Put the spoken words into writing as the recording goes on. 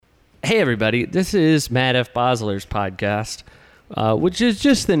Hey, everybody. This is Matt F. Bosler's podcast, which is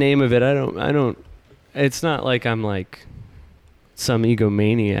just the name of it. I don't, it's not like I'm like some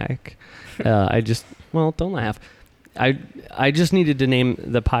egomaniac. Don't laugh. I just needed to name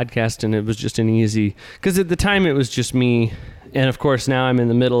the podcast, and it was just an easy, because at the time it was just me. And of course, now I'm in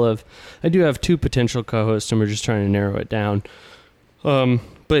the middle of, I do have 2 potential co-hosts, and we're just trying to narrow it down.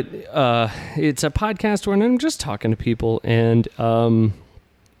 But it's a podcast where I'm just talking to people, and,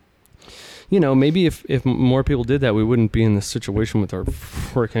 maybe if more people did that, we wouldn't be in this situation with our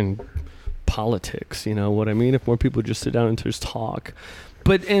freaking politics, you know what I mean? If more people just sit down and just talk.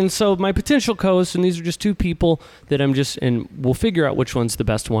 And so my potential co-hosts, and these are just 2 people that and we'll figure out which one's the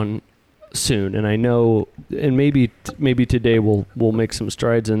best one soon. And I know, and maybe today we'll make some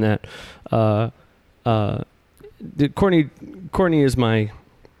strides in that. Courtney is my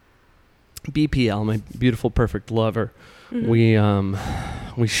BPL, my beautiful, perfect lover.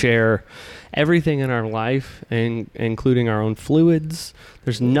 Mm-hmm. We share everything in our life, and including our own fluids.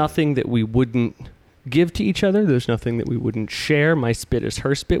 There's nothing that we wouldn't give to each other. There's nothing that we wouldn't share. My spit is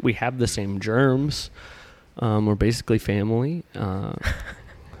her spit. We have the same germs. We're basically family.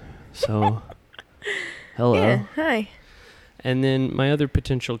 So, hello. Yeah, hi. And then my other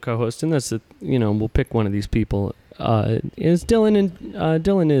potential co-host, and that's we'll pick one of these people, is Dylan. And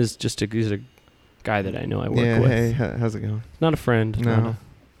Dylan is he's a guy that I know I work with. Hey, how's it going? Not a friend. No.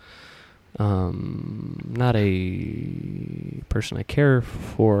 Not a person I care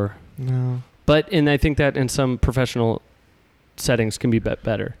for. No. And I think that in some professional settings can be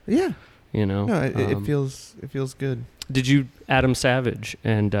better. Yeah. No, it feels good. Did you Adam Savage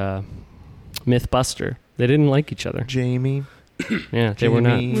and Mythbuster? They didn't like each other. Jamie. Yeah, they were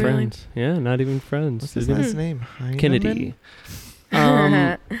not Jamie. friends. Yeah, not even friends. What's his last name? Heinemann? Kennedy.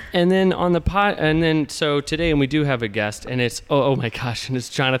 And then on the pod, and then so today, and we do have a guest, and it's oh my gosh, and it's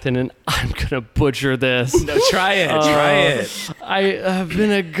Jonathan, and I'm gonna butcher this. No, try it. Try it.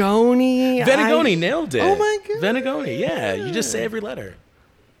 Venegoni. Venegoni nailed it. Oh my god. Venegoni. Yeah, you just say every letter.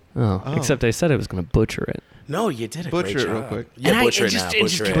 Except I said I was gonna butcher it. No, you did a Butcher great it job. real quick. Yeah, butcher it just, now. and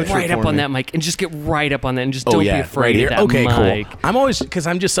just Butcher get it. Butcher right it up for on me. that mic, and just get right up on that, and just don't be afraid right of here. that Okay, mic. cool. I'm always, because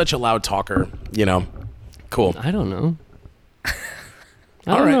I'm just such a loud talker, Cool. I don't know. I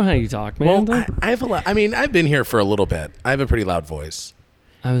All don't right. know how you talk, man. Well, I have a lot. I mean, I've been here for a little bit. I have a pretty loud voice.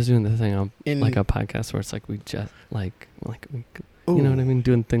 I was doing the thing on In- like a podcast where it's like we just like you know what I mean,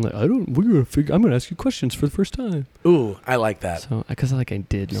 doing the thing like I'm gonna ask you questions for the first time. Ooh, I like that. So because I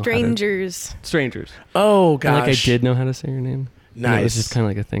did know Strangers. strangers. Oh And, gosh, I did know how to say your name. And Nice. it was just kind of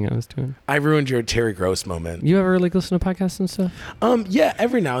like a thing I was doing. I ruined your Terry Gross moment. You ever listen to podcasts and stuff? Yeah,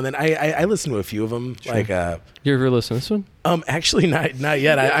 every now and then I listen to a few of them. Sure. Like, You ever listen to this one? actually not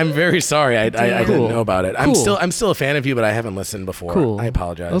yet. I'm very sorry. I Cool. didn't know about it. Cool. I'm still a fan of you, but I haven't listened before. Cool. I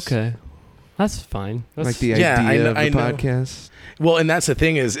apologize. Okay, that's fine. Like the Yeah, idea of I the know. podcast. Well, and that's the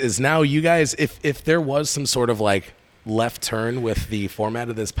thing is now you guys, if there was some sort of like left turn with the format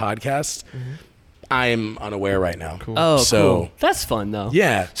of this podcast, I'm unaware right now. Cool. Oh, So- cool. That's fun though.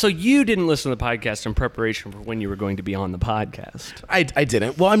 Yeah, So you didn't listen to the podcast in preparation for when you were going to be on the podcast. I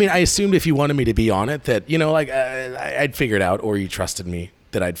didn't. Well, I mean, I assumed if you wanted me to be on it that, I'd figure it out, or you trusted me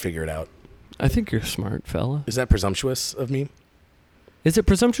that I'd figure it out. I think you're a smart fella. Is that presumptuous of me? Is it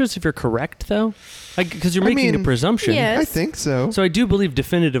presumptuous if you're correct though? Because you're making a mean, presumption. Yeah. I think so. So I do believe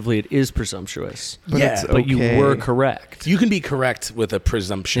definitively it is presumptuous. But yeah, it's But you okay. were correct. You can be correct with a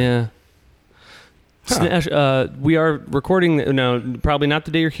presumption. Yeah. We are recording. No, probably not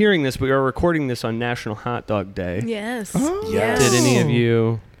the day you're hearing this. But we are recording this on National Hot Dog Day. Yes. Oh. Yes. Did any of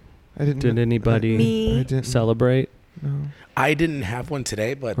you? I didn't. Did anybody Me. I didn't. celebrate? No. I didn't have one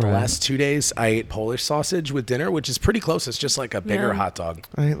today, but the Right. last 2 days I ate Polish sausage with dinner, which is pretty close. It's just like a bigger Yum. hot dog.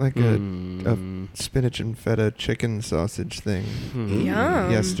 I ate like a Mm. spinach and feta chicken sausage thing Hmm.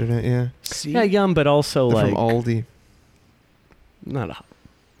 Yum. yesterday. Yeah. See? Yeah, yum, but also They're like from Aldi. not a.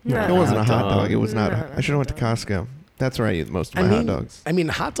 It wasn't a hot hot dog. dog. It was not. No. I should have went to Costco. That's where I eat most of I my mean, hot dogs. I mean,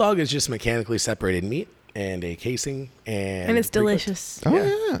 hot dog is just mechanically separated meat and a casing, and And it's pre-cooked. delicious. Oh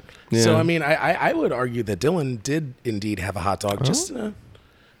yeah. yeah. So I mean, I would argue that Dylan did indeed have a hot dog. Oh. Just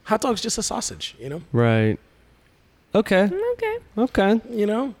hot dog's just a sausage, Right. Okay. Okay. Okay.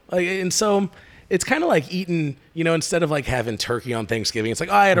 Like, and so it's kind of like eating, instead of like having turkey on Thanksgiving, it's like,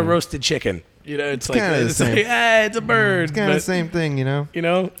 oh, I had a roasted chicken. It's like kinda the it's same. like, it's a bird. It's kind of but, the same thing, you know.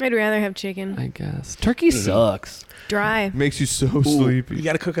 I'd rather have chicken. I guess turkey sucks. Dry. Makes you so Ooh, sleepy. you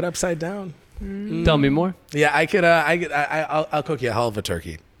got to cook it upside down. Tell me more. Yeah, I'll cook you a hell of a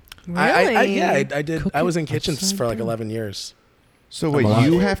turkey. Really? I did. Cook I was it in kitchens upside for like down. 11 years. So I'm wait, alive.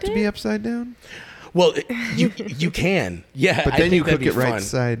 you have to be upside down, Well, you can. Yeah, but I then think you that'd cook be it right fun.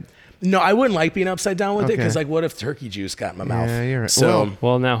 side. No, I wouldn't like being upside down with it Okay. because, like, what if turkey juice got in my mouth? Yeah, you're right. So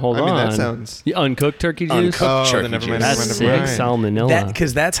Well, now hold I mean, on. that sounds. You uncooked turkey juice? Uncooked turkey then never juice. mind. That's never sick. mind. Salmonella.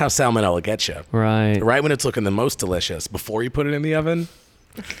 because that's how salmonella gets you. right. Right when it's looking the most delicious, before you put it in the oven.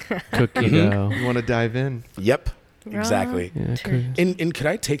 Cookie Mhm. dough. You want to dive in? Yep, exactly. Yeah, Turkey. And could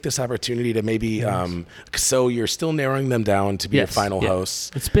I take this opportunity to maybe, so you're still narrowing them down to be your Yes, final yeah.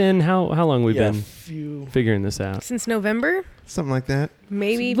 hosts? It's been how long we've Yeah, been few. figuring this out? Since November, Something like that.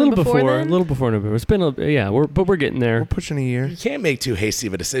 maybe A even little before before, then. a little before November. It's been we're getting We're there. pushing a year. You can't make too hasty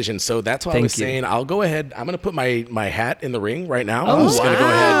of a decision, so that's why I Thank was you. saying I'll go ahead. I'm going to put my hat in the ring right now. Oh, I'm just going to go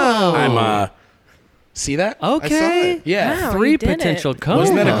ahead. wow. See that? Okay. it. Yeah. Wow, 3 you did it. potential co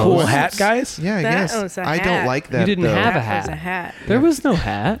Wasn't that a cool Oh, hat, guys? Yeah, I That guess. was a I hat. don't like that. You didn't though. have a That hat. was a hat. There was no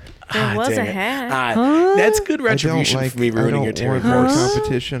hat. There was dang a it. hat. Huh? That's good I don't retribution like. for me I ruining your don't want territory. more Huh?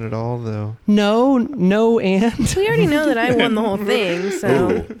 competition at all, though. No, and We already know that I won the whole thing, so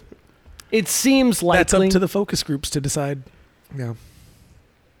Ooh. it seems likely That's up to the focus groups to decide. Yeah.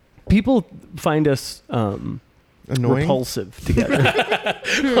 people find us Annoying. repulsive together.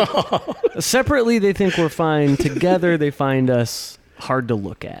 Separately, they think we're fine. Together, they find us hard to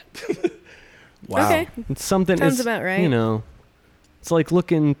look at. Wow. okay. It's something. Sounds it's, about right. You know, it's like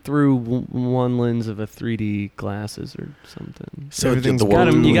looking through one lens of a 3D glasses or something. So Everything's the Got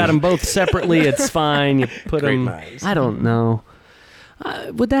 'em- you word- got them both separately. It's fine. You put Great them. minds. I don't know.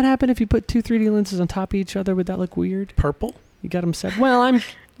 Would that happen if you put 2 3D lenses on top of each other? Would that look weird? purple. You got them set. Well,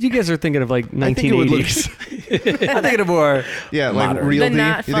 You guys are thinking of like I think it would look- 1980s. I'm thinking of more. Yeah, like Modern. real The D.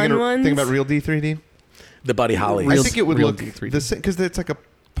 not You fun ones? Think about real D 3D. The Buddy Holly. Real- I think it would real look D3D. the same because it's like a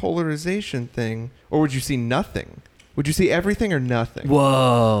polarization thing. Or would you see nothing? Would you see everything or nothing?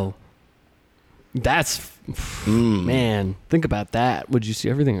 Whoa. That's Mm. man. Think about that. Would you see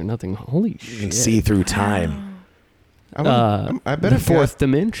everything or nothing? Holy You shit. can see through time. I bet the if fourth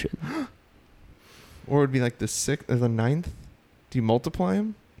dimension. or it would be like the sixth or the ninth. Do you multiply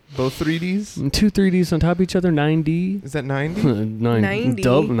them? Both 3Ds? And 2 3Ds on top of each other. 9D. Is that 90? 90.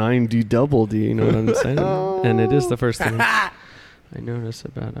 9D double D. You know what I'm saying? And it is the first thing I noticed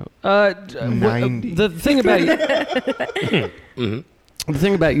about it. 90. The thing about you, Mhm. the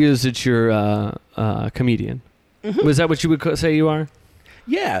thing about you is that you're a comedian. Was that what you would say you are?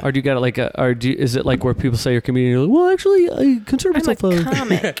 Yeah. Or do you got like a? Or do you, is it like where people say you're a comedian? You're like, well, actually, I consider I'm a myself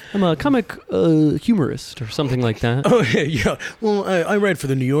comic. I'm a comic humorist or something like that. Oh yeah. Well, I write for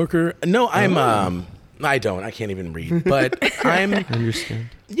the New Yorker. No, I'm I don't. I can't even read. But I'm I understand.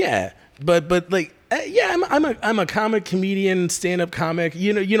 yeah. But like yeah. I'm a comic, comedian, stand-up comic.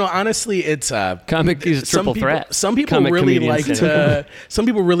 You know. Honestly, it's Comic is triple people, threat. Some people Comic, really comedian, like stand-up. to. Some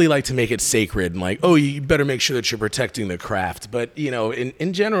people really like to make it sacred and like, oh, you better make sure that you're protecting the craft. But you know,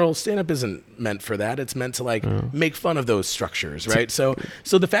 in general, stand-up isn't meant for that. It's meant to like make fun of those structures, right? So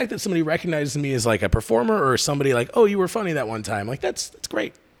the fact that somebody recognizes me as like a performer or somebody like, oh, you were funny that one time, like that's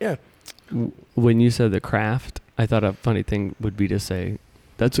great. Yeah. When you said The Craft, I thought a funny thing would be to say,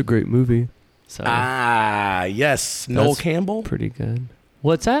 "That's a great movie." So Ah, yes, Noel That's Campbell. pretty good.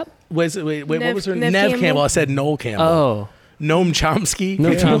 What's that? Wait, what Nev- was her Nev Nev Campbell? Campbell. I said Noel Campbell. Oh, Noam Chomsky.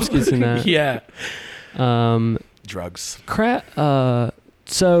 no Campbell? Chomsky's in that. Yeah. Um, Drugs.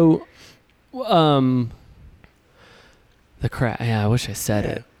 So, the craft. Yeah, I wish I said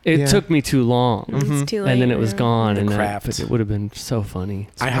it. It Yeah. took me too long, It's too late. and then it was now. gone. The and Craft. but it would have been so funny.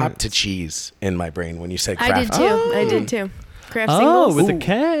 I hopped to cheese in my brain when you said I craft. did too. I did too. Craft Oh, singles. with Ooh. the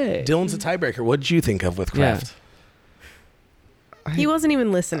K. Dylan's a tiebreaker. What did you think of with Yeah. craft? He wasn't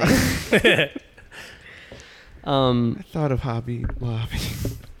even listening. I thought of Hobby Lobby.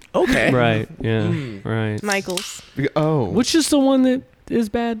 Okay. Right. Yeah. Mm. Right. Michaels. Oh, Which is the one that is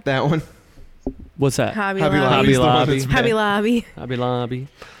bad? that one? What's that? Hobby Hobby Lobby. Lobby's the one Lobby. that's bad. Hobby Lobby. Hobby Lobby.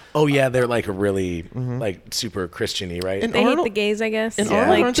 Oh yeah, they're like a really Mhm. like super Christian-y, right? And They hate Arnold- the gays, I guess. And Yeah.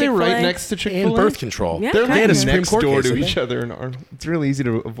 Arnold, Like aren't they right Chick-fil-A. next to and Chick-fil-A? birth control. Yeah, They're kind like of. had a Supreme next Court door case, to didn't each they? other in Arnold. It's really easy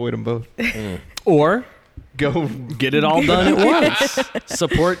to avoid them both. Or Go. get it all done at once.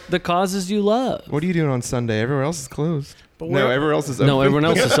 Support the causes you love. What are you doing on Sunday? Everywhere else is closed. But No, where, everywhere else is open. No, everyone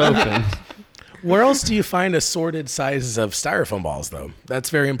else is open. where else do you find assorted sizes of styrofoam balls though?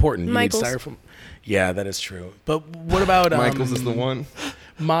 That's very important. You Michael's. need styrofoam. Yeah, that is true. But what about Michael's is the one.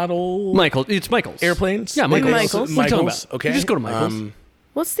 model Michael, it's Michael's. airplanes? Yeah, Michael's. Michael's. What are you talking Michael's. about? Okay. You just go to Michael's.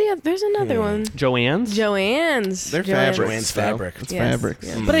 What's the other? There's another one. Joanne's. Joanne's. They're Joanne's. fabrics. Joanne's though. fabric. It's Yes, fabrics.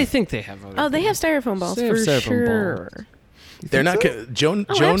 yes. But I think they have other Oh, they have things. styrofoam balls They have for styrofoam sure. balls. You They're think not so? Joan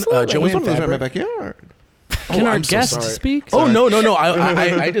Oh, Joan absolutely. There's Joanne one of those right in my fabric. backyard. Can our I'm so guest sorry. speak? Oh, no.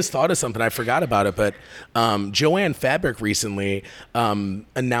 I just thought of something. I forgot about it. But Joanne Fabric recently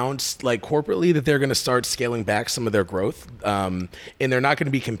announced, like, corporately that they're going to start scaling back some of their growth. And they're not going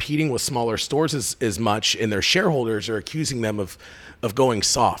to be competing with smaller stores as much. And their shareholders are accusing them of going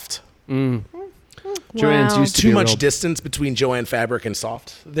soft. Joanne's Wow. used to Too be a much real- distance between Joanne Fabric and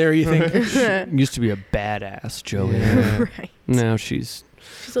soft there, you think? used to be a badass Joanne. Right. Now she's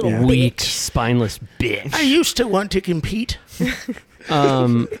She's a little Yeah. weak, bitch. spineless bitch. used to want to compete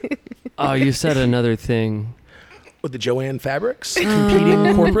Oh, you said another thing. with the Joanne Fabrics competing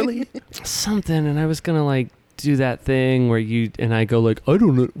corporately. Something, and I was gonna like do that thing where you and I go like, I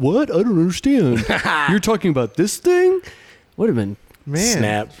don't know what, I don't understand. You're talking about this thing? Would have been Man,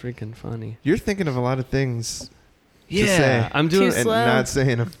 Snap. freaking funny. you're thinking of a lot of things Yeah, say. I'm doing Too and slow. not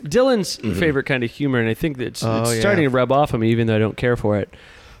saying them. Dylan's favorite kind of humor, and I think that it's Oh, yeah. starting to rub off on me, even though I don't care for it.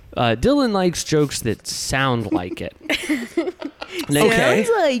 Dylan likes jokes that sound like it. Now, Okay. Sounds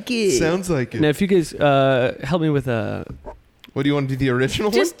like it. Sounds like it. Now, if you guys help me with What do you want to do? The original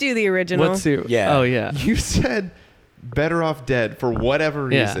Just do the original. what's the? Yeah. Oh yeah. one? You said better off dead for whatever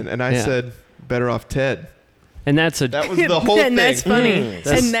Yeah, reason, and I yeah. said better off Ted. And that's a That was the whole and thing. that's funny.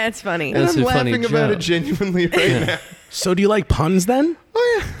 That's- and that's funny. And That's I'm a funny laughing about it joke. genuinely right now. So do you like puns then?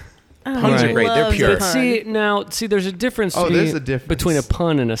 Oh, Puns are he great. They're loves pure. a But pun. see, there's a difference. Oh, to me there's a difference. between a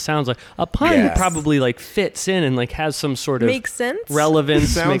pun and a sounds like. A pun Yes. probably like fits in and like has some sort of Makes sense. relevance.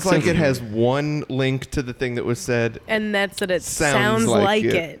 Sounds makes like sense. it has one link to the thing that was said. And that's that it Sounds sounds like like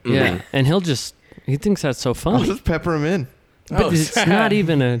it. it. Yeah, and he thinks that's so I'll funny, just pepper him in. but Oh, it's not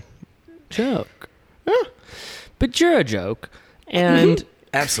even a joke. But you're a joke, and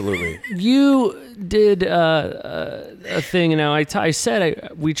Absolutely. you did a thing. Now I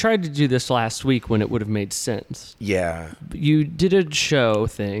said we tried to do this last week when it would have made sense. Yeah. You did a show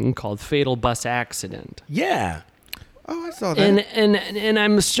thing called Fatal Bus Accident. Yeah. Oh, I saw that. And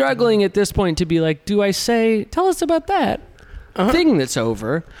I'm struggling at this point to be like, do I say, tell us about that thing that's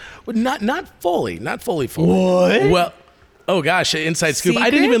over? Well, not fully. What? Well, oh gosh, inside scoop. I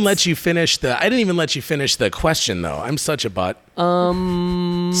didn't even Secrets? let you finish the question though. I'm such a butt.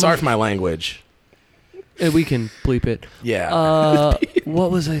 Sorry for my language. We can bleep it. Yeah.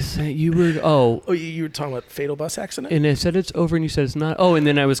 What was I saying? You were oh, you were talking about fatal bus accident? and I said it's over, and you said it's not. Oh, and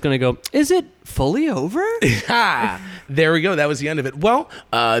then I was gonna go. Is it fully over? There we go. That was the end of it. Well,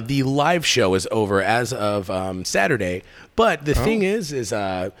 the live show is over as of Saturday. But the thing is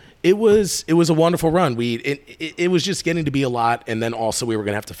it was a wonderful run. It was just getting to be a lot, and then also we were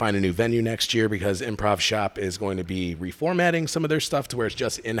going to have to find a new venue next year because Improv Shop is going to be reformatting some of their stuff to where it's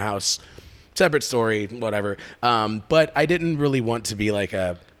just in-house, separate story, whatever. But I didn't really want to be like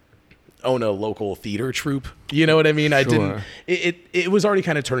own a local theater troupe. You know what I mean? I didn't. It was already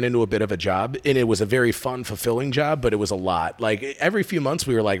kind of turned into a bit of a job, and it was a very fun, fulfilling job, but it was a lot. Like every few months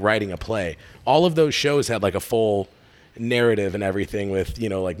we were like writing a play. All of those shows had like a full narrative and everything with, you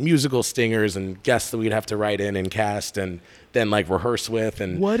know, like musical stingers and guests that we'd have to write in and cast and then like rehearse with.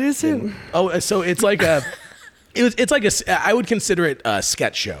 And What is it? oh, so it's like it's like I would consider it a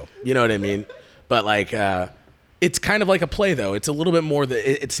sketch show. You know what I mean? But like, it's kind of like a play though. It's a little bit more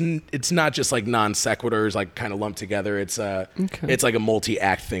it's not just like non sequiturs like kind of lumped together. It's like a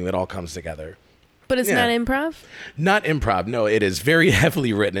multi-act thing that all comes together. But it's Yeah. not improv? Not improv. No, it is very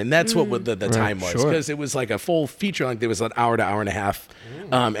heavily written, and that's what the time was, sure. because it was like a full feature length. It was an hour to hour and a half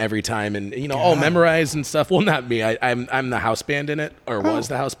every time, and you know, all memorized and stuff. Well, not me. I'm the house band in it, or was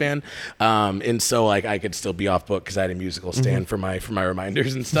the house band, and so like I could still be off book because I had a musical stand for my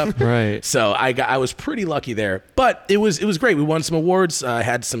reminders and stuff. Right. So I was pretty lucky there, but it was great. We won some awards,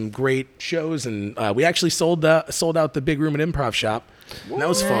 had some great shows, and we actually sold out the big room at Improv Shop. And that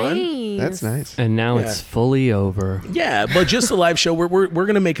was fun. Nice. That's nice. And now Yeah. it's fully over. Yeah, but just a live show. We're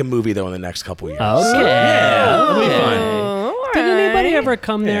gonna make a movie though in the next couple of years. Okay. So, yeah, it'll be Okay. fun. Oh, all Did anybody right. ever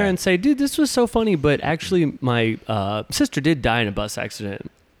come there Yeah. and say, dude, this was so funny, but actually my sister did die in a bus accident?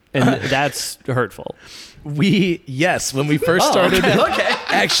 And that's hurtful. When we first started,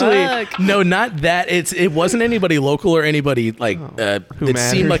 actually, Fuck. no, not that. It wasn't anybody local or anybody like that Who seemed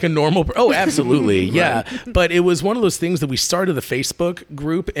mattered. like a normal. Oh, absolutely, yeah. But it was one of those things that we started the Facebook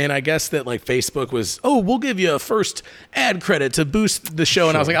group, and I guess that like Facebook was, oh, we'll give you a first ad credit to boost the show,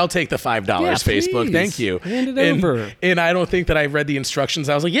 and I was like, I'll take the $5, Yeah, Facebook, please. thank you. Hand it and, over. And I don't think that I read the instructions.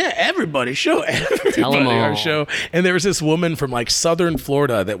 I was like, yeah, everybody, show everybody all. our show. And there was this woman from like Southern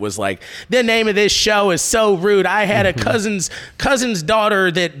Florida that was like, the name of this show is so rude. I had a cousin's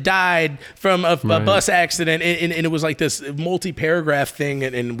daughter that died from a bus accident, and it was like this multi-paragraph thing,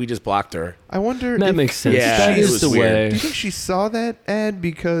 and we just blocked her. I wonder That if, makes sense. Yeah, That it is was the weird. Do way. you think she saw that ad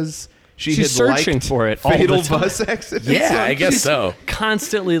because She She's had searching liked for it all the fatal time. bus accidents. Yeah, I guess so.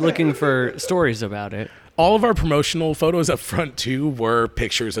 Constantly looking for stories about it. All of our promotional photos up front too were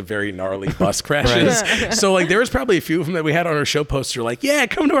pictures of very gnarly bus crashes. So like there was probably a few of them that we had on our show poster, like, yeah,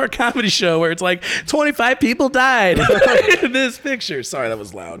 come to our comedy show where it's like 25 people died in this picture. Sorry, that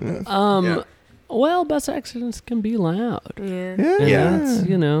was loud. Yeah. Well, bus accidents can be loud. Yeah. And Yeah. that's,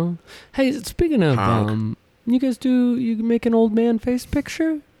 you know. Hey, speaking of, Honk. you make an old man face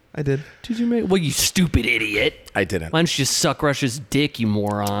picture? I did. Did you make? Well, you stupid idiot. I didn't. Why don't you just suck Rush's dick, you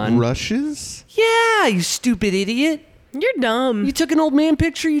moron? Rushes? Yeah, you stupid idiot. You're dumb. You took an old man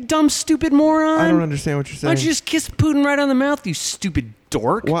picture, you dumb, stupid moron. I don't understand what you're Why saying. don't you just kiss Putin right on the mouth, you stupid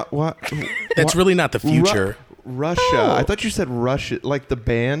dork? What? That's really not the future. Russia. Oh. I thought you said Russia, like the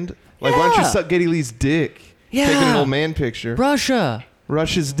band. Like, why don't you Yeah. suck Geddy Lee's dick? Yeah. Taking an old man picture. Russia.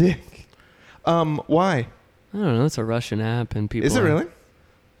 Russia's dick. Why? I don't know. It's a Russian app, and people. Is it really?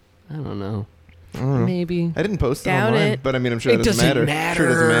 I don't know. I don't know. Maybe. I didn't post it Doubt online, it. but I mean, I'm sure It it doesn't doesn't matter.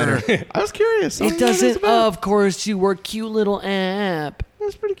 Sure doesn't matter. I was curious. I It don't know what it's doesn't. about. Of course, you were cute little app.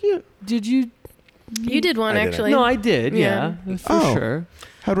 That's pretty cute. Did you? You did one I didn't. actually. No, I did. Yeah, Yeah. for Oh. sure.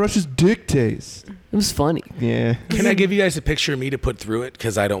 How'd Russia's dick taste? It was funny. Yeah. Can I give you guys a picture of me to put through it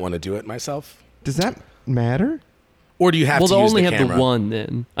because I don't want to do it myself? Does that matter? Or do you have Well, to they use only the have camera? the one.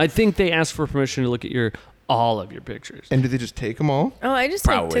 Then I think they asked for permission to look at all of your pictures. And do they just take them all? Oh, I just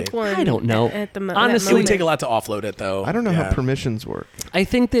Probably. took one. I don't know. At the that Honestly, It would moment. take a lot to offload it though. I don't know Yeah. how permissions work. I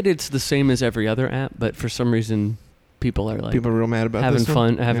think that it's the same as every other app, but for some reason, people are like People are real mad about having this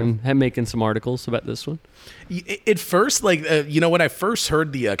one? fun, making some articles about this one. At first, like, when I first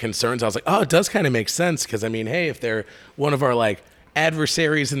heard the concerns, I was like, oh, it does kind of make sense. Because, I mean, hey, if they're one of our, like,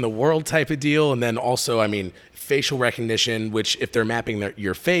 adversaries in the world type of deal, and then also, I mean, facial recognition, which if they're mapping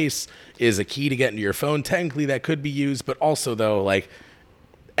your face is a key to get into your phone, technically that could be used. But also, though, like,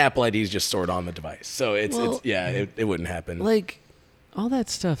 Apple ID is just stored on the device. So it wouldn't happen. Like, all that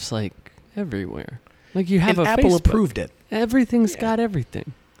stuff's like everywhere. Like you have and a Apple Facebook. approved it. Everything's got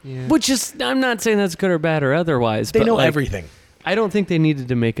everything. Yeah. Which is, I'm not saying that's good or bad or otherwise. They but know like, everything. I don't think they needed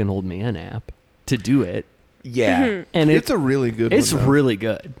to make an old man app to do it. Yeah. And It's a really good it's one. though. really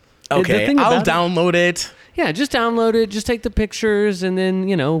good. The Okay, thing I'll about it- download it. Yeah, just download it. Just take the pictures, and then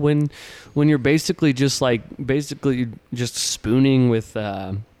when you're basically just spooning with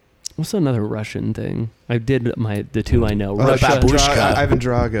what's another Russian thing? I did the two I know. Russia. babushka. Ivan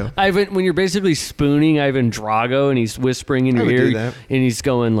Drago. When you're basically spooning Ivan Drago, and he's whispering in I your would do ear, that. and he's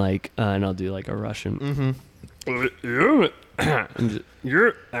going like, and I'll do like a Russian. Mm-hmm.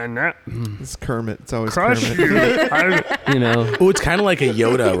 It's Kermit. It's always Kermit. Oh, it's kind of like a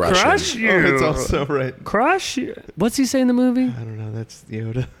Yoda Russian. Oh, it's also right. Crush you. What's he say in the movie? I don't know. That's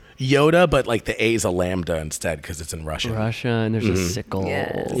Yoda. Yoda, but like the A is a lambda instead because it's in Russian. Russia, and there's a sickle.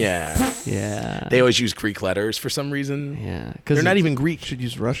 Yes. Yeah. Yeah. They always use Greek letters for some reason. Yeah. They're not even Greek, Should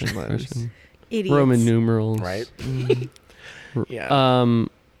use Russian letters. Russian. Idiots. Roman numerals. right? Yeah.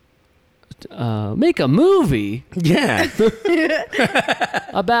 Make a movie Yeah.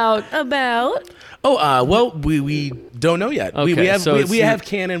 about Oh, well, we don't know yet. Okay, we have so we it's- have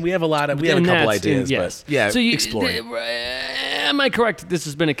canon. We have a and couple that's- ideas. yes. But yeah, So exploring. Am I correct? This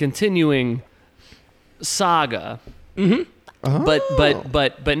has been a continuing saga. Oh.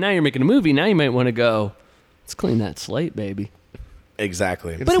 But now you're making a movie. Now you might want to go. Let's clean that slate, baby.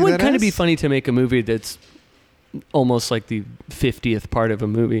 Exactly. It's- But it see would that kind of be as? funny to make a movie that's almost like the 50th part of a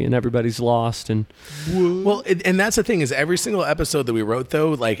movie, and everybody's lost. And Well, and that's the thing is every single episode that we wrote though,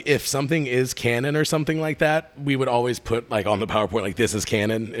 like if something is canon or something like that, we would always put like on the PowerPoint like this is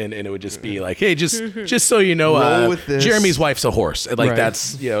canon, and it would just be like, hey, just so you know, Roll with this. Jeremy's wife's a horse. And, like Right.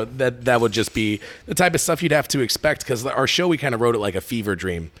 that's that would just be the type of stuff you'd have to expect because our show we kind of wrote it like a fever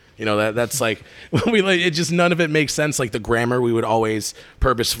dream. That's like it just none of it makes sense. Like the grammar, we would always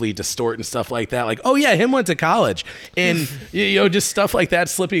purposefully distort and stuff like that. Like, oh yeah, him went to college, and just stuff like that,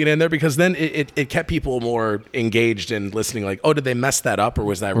 slipping it in there because then it kept people more engaged in listening. Like, oh, did they mess that up or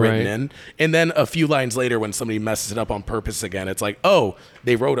was that written Right. in? And then a few lines later, when somebody messes it up on purpose again, it's like, oh,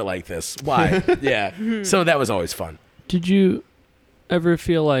 they wrote it like this. Why? Yeah. So that was always fun. did you ever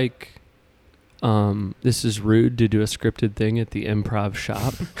feel like this is rude to do a scripted thing at the Improv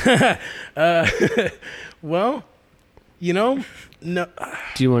shop? Well, no.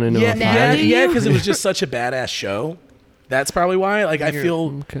 Do you want to know? Yeah, if Now I- do you? because it was just such a badass show. That's probably why. Like, I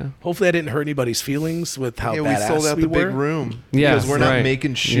feel. Okay. Hopefully, I didn't hurt anybody's feelings with how Yeah, we badass sold out we the were. big room. Yeah, because we're not right.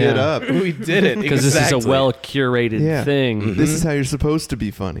 making shit Yeah. up. We did it Because this is a well curated Yeah. thing. This is how you're supposed to be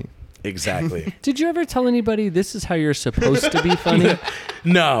funny. Exactly. Did you ever tell anybody this is how you're supposed to be funny?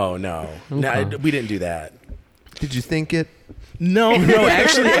 No, Okay. we didn't do that. Did you think it? No,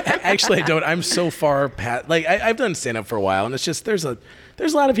 actually, I don't. I'm so far past. Like, I've done stand up for a while, and it's just there's a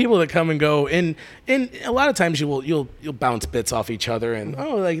lot of people that come and go, and a lot of times you'll bounce bits off each other, and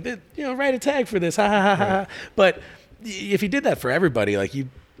write a tag for this, ha ha ha ha. But if you did that for everybody, like you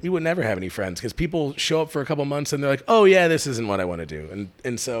would never have any friends, because people show up for a couple months and they're like, oh yeah, this isn't what I want to do,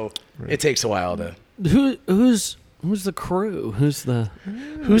 and so it takes a while to. Who's the crew? Who's the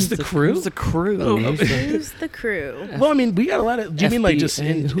crew? Who's the crew? Well, I mean, we got a lot of. Do you mean like just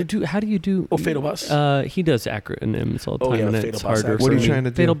how do you do? Oh, Fatal Bus. He does acronyms all the time, and Fatal it's Bus harder. Accident. What are you for me. trying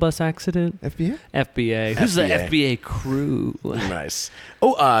to do? Fatal Bus Accident. FBA? FBA. Who's the FBA crew? Nice.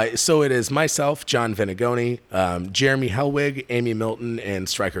 So it is myself, John Venegoni, Jeremy Helwig, Amy Milton, and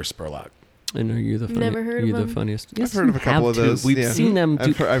Stryker Spurlock. And are you the funniest? Never heard of the them. funniest? I've heard of a couple of those. We've seen them.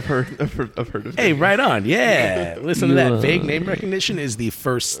 I've heard of Hey, them. right on. Yeah. Listen to You, that. Vague name recognition is the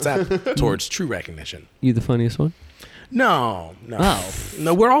first step towards true recognition. You the funniest one? No. Oh.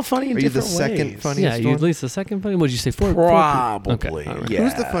 No, we're all funny in Are you the different second ways. funniest Yeah, you one? at least the second funny. What did you say? Four? Probably. Okay, all right. Yeah.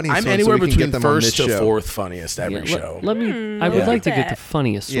 Who's the funniest I'm one, so anywhere we can between get them on first this to show? fourth funniest every show. Let me. I would Yeah. like to get that. the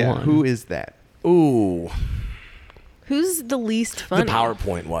funniest Yeah, one. who is that? Ooh. Who's the least funny? The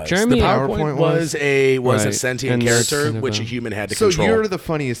PowerPoint was. Jeremy- the PowerPoint was a Right. sentient And that's character kind of which a- a human had to So control. you're the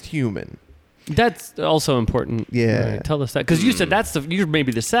funniest human. That's also important. Yeah. Right, tell us that, because you said you're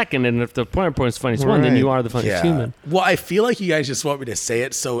maybe the second, and if the PowerPoint's the funniest one, then Right. you are the funniest human. Well, I feel like you guys just want me to say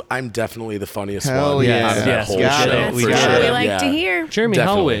it, so I'm definitely the funniest Hell one yeah. out of that Yes, whole got show. it. for We sure. got What it. we like Yeah. to hear. Jeremy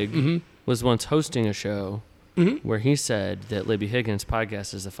Definitely. Helwig was once hosting a show where he said that Libby Higgins'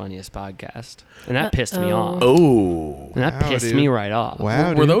 podcast is the funniest podcast, and that pissed me off. Oh. And that Wow, pissed dude. me right off. Wow,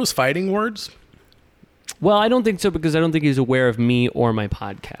 Were dude. those fighting words? Well, I don't think so, because I don't think he's aware of me or my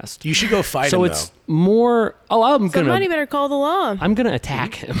podcast. You should go fight So him, it's more. Oh, Somebody better call the law. I'm gonna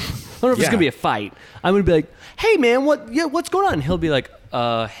attack him. I don't know if it's Yeah. gonna be a fight. I'm gonna be like, "Hey, man, what's going on?" And he'll be like,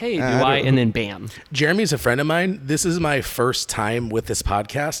 "Hey, do I?" And then bam. Jeremy's a friend of mine. This is my first time with this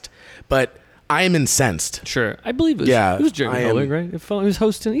podcast, but I am incensed. Sure, I believe it was. Yeah, it was Jeremy I am- Helwig, right? If he was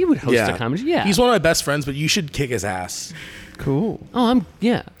hosting, he would host a comedy. Yeah, He's one of my best friends, but you should kick his ass. Cool. Oh,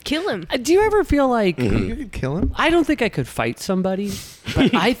 yeah. Kill him. Do you ever feel like? You could kill him? I don't think I could fight somebody,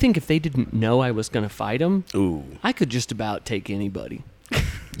 but I think if they didn't know I was gonna fight them, Ooh. I could just about take anybody.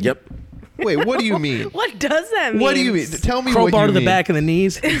 Yep. Wait, what do you mean? What does that mean? What do you mean? Tell me what Crowbar you to the mean. back of the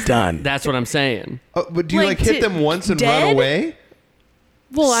knees. Done. That's what I'm saying. But do you Like, hit to- them once and dead? run away?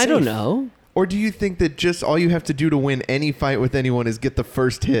 Well, I don't Safe. know. Or do you think that just all you have to do to win any fight with anyone is get the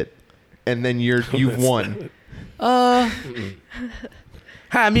first hit, and then you've won?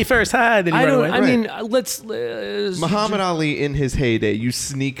 Hi, me first. Hi. Then you I run don't. away. I Right. mean, let's. Muhammad Ali in his heyday, you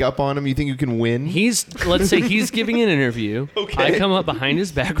sneak up on him, you think you can win? Let's say he's giving an interview. Okay. I come up behind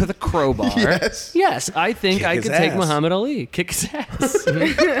his back with a crowbar. Yes. Yes, I think Kick I his could take ass. Muhammad Ali, kick his ass.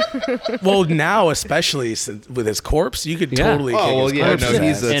 Well, now especially since with his corpse, you could Yeah. totally. kick Oh, well, his yeah, corpse's no,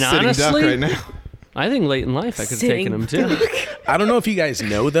 he's ass. a And sitting honestly- duck right now. I think late in life I could have taken him too. I don't know if you guys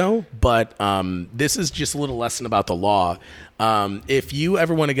know though, but this is just a little lesson about the law. If you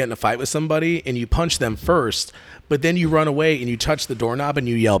ever want to get in a fight with somebody and you punch them first, but then you run away and you touch the doorknob and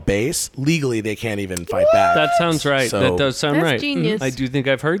you yell "base," legally they can't even fight back. That sounds right. So- That does sound That's right. genius. I do think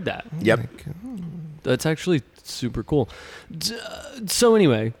I've heard that. Yep. That's actually super cool. So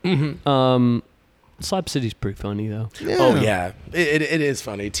anyway, Slap City's pretty funny though. Oh yeah, it is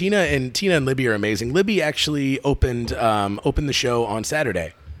funny. Tina and Libby are amazing. Libby actually opened the show on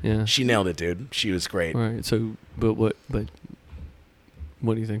Saturday. Yeah. She nailed it, dude. She was great. All right. So, but what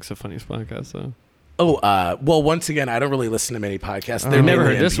do you think's the funniest podcast though? Oh, well, once again, I don't really listen to many podcasts. They're You've never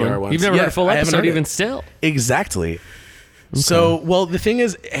mainly heard this NPR one. ones. You've never Yeah, heard a full I haven't episode heard it. even still. Exactly. So, well, the thing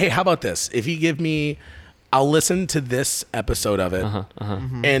is, hey, how about this? If you give me, I'll listen to this episode of it,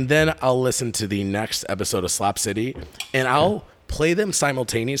 and then I'll listen to the next episode of Slap City, and I'll play them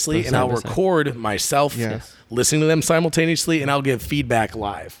simultaneously, and I'll side by side. record myself Yes. listening to them simultaneously, and I'll give feedback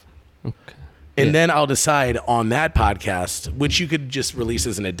live. Okay. And Yeah. then I'll decide on that podcast, which you could just release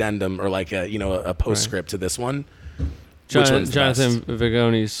as an addendum or like a postscript to this one. Which one's the Jonathan best?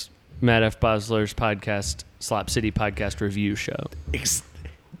 Vigoni's Matt F. Bosler's podcast, Slap City Podcast Review Show.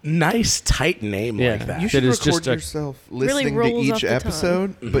 Nice tight name Yeah. like that. You should That is record just a- yourself Really listening to rolls each off the tongue.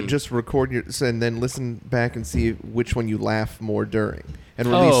 episode, but just record and then listen back and see which one you laugh more during, and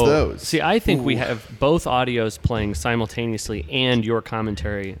release those. See, I think we Ooh. have both audios playing simultaneously and your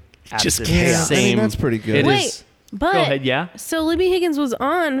commentary at Just the chaos. same. I mean, that's pretty good. It Wait, is. but Go ahead, yeah. So Libby Higgins was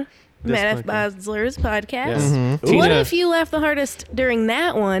on This Matt F. podcast. Bosler's podcast. Yes. Mm-hmm. Tina- What if you laugh the hardest during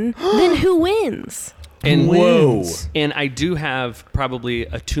that one? Then who wins? And Whoa. And I do have probably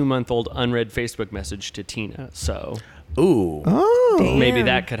a 2-month-old unread Facebook message to Tina. So Ooh. Oh. Damn. Maybe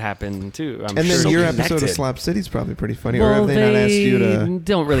that could happen too. I'm And sure. then your connected. episode of Slap City's probably pretty funny. or Well, have they not asked you to?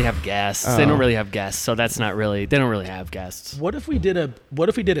 don't really have guests. They Oh. don't really have guests, so that's not really. They don't really have guests. What if we did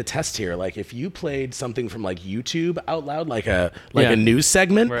a test here? Like if you played something from like YouTube out loud, like a Yeah. news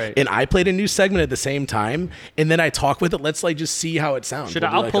segment, Right. and I played a news segment at the same time, and then I talk with it. Let's like just see how it sounds. Should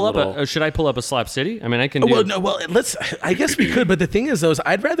We'll do, I'll like, pull a up little- should I pull up a Slap City? I mean, I can do. Well, no, well, let's. I guess we could, but the thing is, though, is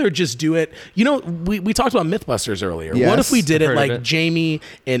I'd rather just do it. You know, we talked about MythBusters earlier. What if Yes, we did I've it heard like of it. Jamie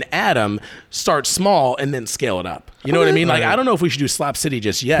and Adam start small and then scale it up? You know what I mean? Like, I don't know if we should do Slap City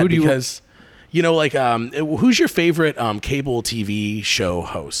just yet Who do you- because, like, who's your favorite cable TV show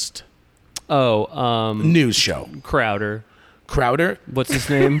host? News show? Crowder. Crowder? What's his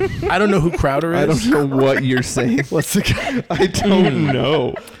name? I don't know who Crowder I is. don't know what you're saying. What's the guy? I don't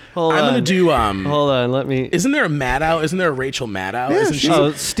know. Hold I'm on. gonna do. Hold on. Let me. Isn't there a Maddow? Isn't there a Rachel Maddow? Yeah, Isn't she? she's-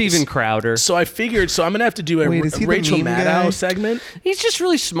 Oh, Steven Crowder. So I figured. So I'm gonna have to do a Wait, is he the Rachel meme Maddow guy? segment. He's just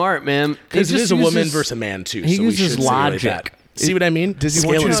really smart, man. Because He it just is a woman uses- versus a man too. he so we uses should simulate logic. that. See what I mean? Does he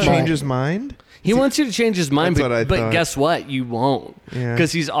Scale want you it to small. change his mind? He wants you to change his mind, That's what I but thought. guess what? You won't, Yeah.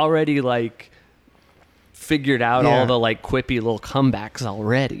 because he's already like figured out Yeah. all the like quippy little comebacks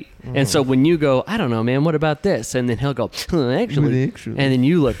already. Mm. And so when you go, I don't know, man, what about this? And then he'll go, actually, Actually. and then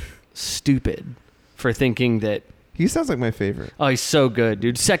you look stupid for thinking that. He sounds like my favorite. Oh, he's so good,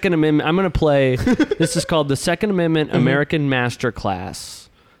 dude. Second Amendment. I'm going to play. This is called the Second Amendment American Masterclass.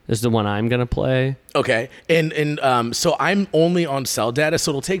 Is the one I'm going to play. Okay, and so I'm only on cell data,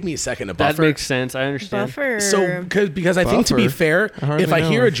 so it'll take me a second to buffer. That makes sense. I understand. Buffer. So because I think to be Buffer? fair, I hardly if I know.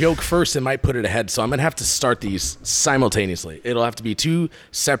 hear a joke first, it might put it ahead. So I'm gonna have to start these simultaneously. It'll have to be two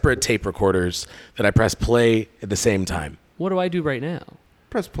separate tape recorders that I press play at the same time. What do I do right now?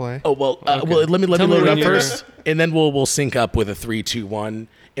 Press play. Oh well, Okay. well let me Tell me load it when up you're first, and then we'll sync up with a 3, 2, 1,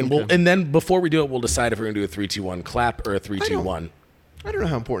 and and then before we do it, we'll decide if we're gonna do a 3, 2, 1 clap or a 3, 2, 1. I don't know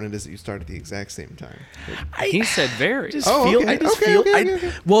how important it is that you start at the exact same time. He said very. Just Oh, feel. okay, I just okay, feel.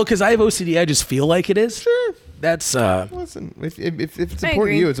 okay. Well, because I have OCD, I just feel like it is. Sure. That's Listen, if it's I important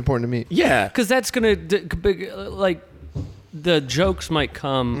agree. to you, it's important to me. yeah. Because that's gonna like the jokes might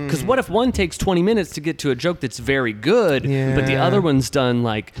come. Because what if one takes 20 minutes to get to a joke that's very good, but the Yeah. other one's done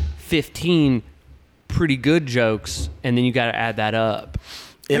like 15 pretty good jokes, and then you got to add that up.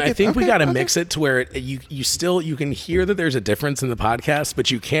 And I Okay, think we okay, got to okay. mix it to where you can hear that there's a difference in the podcast,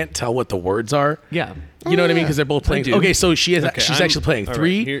 but you can't tell what the words are. Yeah. You know what I mean? yeah. Because they're both playing. do. Okay, so she's Okay, actually playing. all right,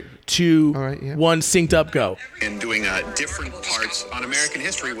 3, here- 2, All right, yeah. 1, synced up, go. And doing different parts on American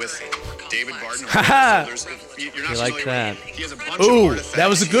history with David Barton. Ha-ha. You're not You like familiar that. with him. He has a bunch Ooh, of artifacts. that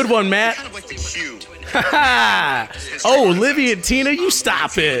was a good one, Matt. Kind of like the Q. Oh, Olivia and Tina, you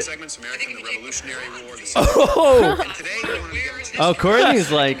stop it. Segments, American, the Revolutionary War, the Oh, And today we want to get into Oh,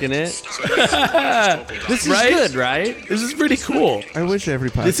 Courtney's liking it. This is Right? good, right? this is pretty cool. I wish every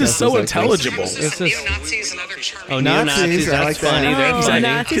podcast. This is so was like intelligible. It's just, neo-Nazis and other charming oh, Nazis, neo-Nazis. I That's like that. funny. They're Oh, funny.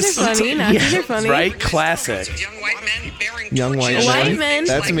 Nazis are funny. Nazis are funny. Right? Classic. young white men bearing Young white torches. White men. men.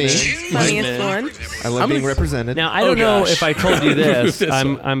 That's me. Funniest men. one. I love I'm being gonna- represented. Now, I don't Oh, know gosh. if I told you this. This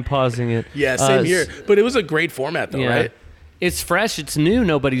I'm pausing it. Yeah, same Uh, here. But it was a great format, though, Yeah. right? It's fresh. It's new.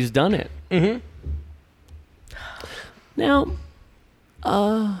 Nobody's done it. Mm-hmm. Now,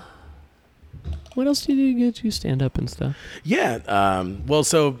 what else did you get? You stand up and stuff. Yeah. Well,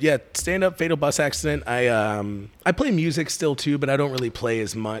 so yeah, stand up, fatal bus accident. I play music still too, but I don't really play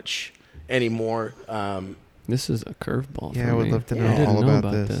as much anymore. This is a curveball. Yeah, for I would me. love to know I didn't all know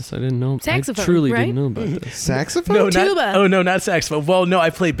about this. I didn't know. Saxophone, I truly right? didn't know about this. Saxophone? No, Tuba. not, oh no, not saxophone. Well, no, I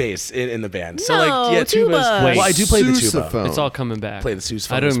play bass in the band. So No, like, yeah, tuba's. tuba. Wait, Well, I do play the tuba. Sousaphone. It's all coming back. Play the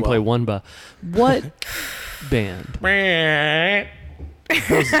sousaphone I don't as even play well. one ba. What band? That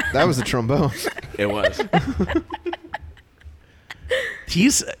was a trombone. It was.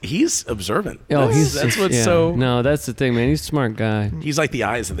 He's observant. Oh, that's what's yeah. so. No, that's the thing, man. He's a smart guy. He's like the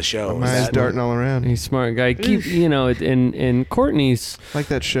eyes of the show. My eyes That- darting all around. He's a smart guy. Keep in Courtney's. Like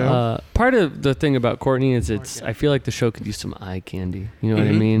that show. Part of the thing about Courtney is I feel like the show could use some eye candy. You know what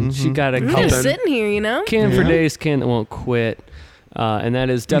I mean? She got a I'm can, just sitting here, you know? can for Yeah. days, can that won't quit. And that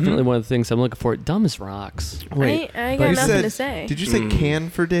is definitely one of the things I'm looking for. Dumb as rocks. Wait, I but got you nothing said- to say. Did you say can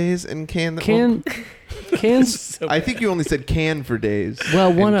for days and can that Cans. I think you only said can for days.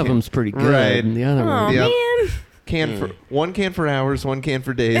 Well, one And of can- them's pretty good. Right. And the other Oh, one. Yep. man. Can for one can for hours, one can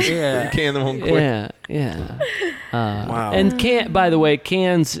for days. Yeah. and can that won't quit. Yeah. Wow. And by the way,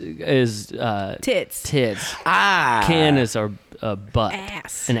 cans is Tits. tits. Ah. Can is a butt.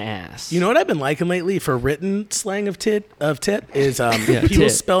 Ass. An ass. You know what I've been liking lately for written slang of tit is people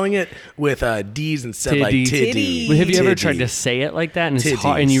tit. spelling it with D's instead like Tiddy. tiddy. Have you ever Tiddy. tried to say it like that and it's Tiddies.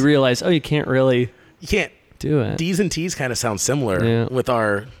 hard and you realize, oh, you can't really. You can't Do it. D's and T's kind of sound similar Yeah. with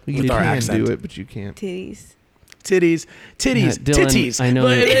our You with our can accent. do it, but you can't. Titties. Titties, Yeah, Dylan, titties. I know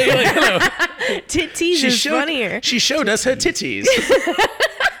But- Titties is funnier. She showed us her titties.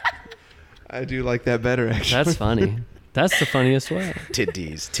 I do like that better, actually. That's funny. That's the funniest way.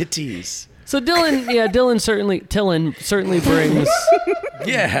 Titties. So Dylan certainly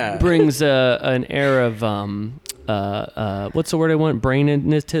brings an air of what's the word I want?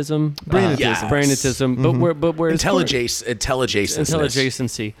 Brainism. Yes. Brainism. But whereas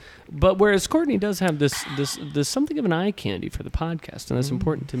Intellijacency. But whereas Courtney does have this something of an eye candy for the podcast, and that's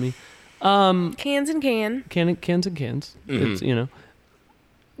important to me. Cans and can. Cans and cans. Mm-hmm. It's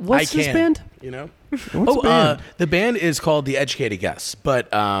what's this band? You know? What's the band? The band is called The Educated Guess, but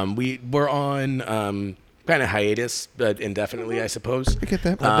we're on kind of hiatus, but indefinitely, I suppose. I get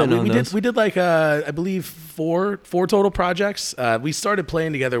that. I've been on we those. did like I believe four total projects. We started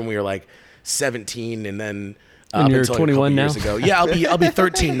playing together when we were like 17, and then And you're until 21 a now? couple years ago. Yeah, I'll be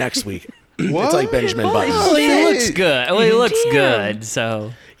 13 next week. It's like Benjamin Button. Well, he Shit. looks good. Well, he looks Damn. good.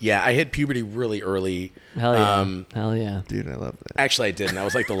 So Yeah, I hit puberty really early. hell yeah, hell yeah. Dude, I love that. Actually, I didn't. I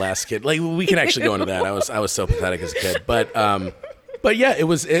was like the last kid. Like we can actually go into that. I was so pathetic as a kid. But yeah, it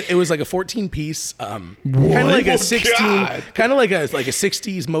was like a 14-piece, kind of like a 16, kind of like a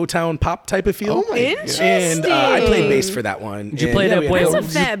 60s Motown pop type of feel. Oh my Interesting. And I played bass for that one. Did you And play yeah, that we way had- That's a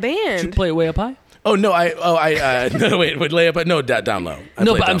Did fat Did you band. play it way up high? Oh no, no wait, would lay up, no down low. I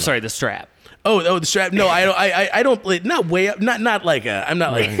No, played but down I'm low. sorry, the strap. Oh, the strap. No, I don't play. Not way up. Not like I'm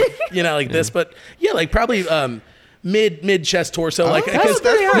not like like this. But yeah, like probably mid chest torso. Like that's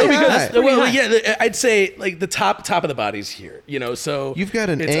pretty no, high. because High. well, yeah, I'd say like the top of the body's here. So You've got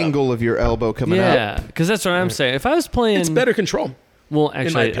an it's up. angle of your elbow coming Yeah, out. because that's what I'm saying. If I was playing, It's better control. Well, my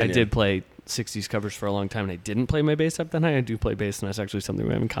actually, I opinion. did play 60s covers for a long time, and I didn't play my bass up that high. I do play bass, and that's actually something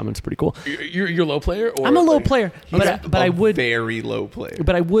we have in common. It's pretty cool. You're a low player. Or I'm a low like- player, but I would. very low player.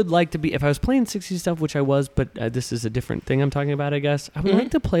 But I would like to be if I was playing 60s stuff, which I was. But this is a different thing I'm talking about, I guess. I would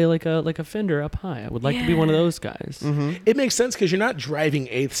like to play like a Fender up high. I would like to be one of those guys. It makes sense because you're not driving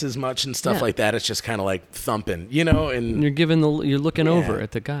eighths as much and stuff Yeah. like that. It's just kind of like thumping, and You're giving you're looking over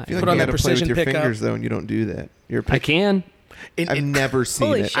at the guy. I feel Put like on you that gotta play with precision your pickup. fingers though, and you don't do that. You're I can. I've never seen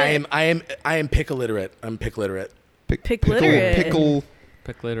Holy it. shit. I am pick illiterate. I'm pick literate. Pick literate. Pickle.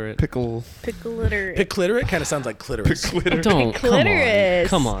 Pick literate. Pickle literate. Pick clitorate kind of sounds like clitoris. Don't Clitoris.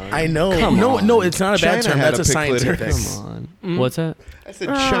 come on. I know. Come no, on. no, it's not a bad China term. had That's a a pick scientific. clitoris. Come on. What's that? I said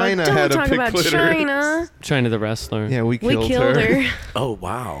Oh, China don't had a talk pick about clitoris. China. China the wrestler. Yeah, we We killed, killed her. Oh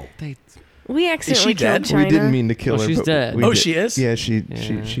wow. They, We accidentally dead? killed China. We didn't mean to kill Oh, her. she's but dead. we Oh, did. she is? Yeah, she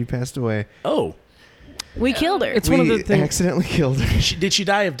Yeah. passed away. Oh, We killed her. It's we one of the things. accidentally killed her. did she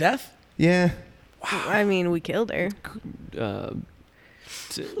die of death? Yeah. I mean, we killed her.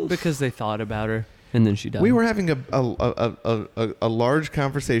 Because they thought about her and then she died. We were having a large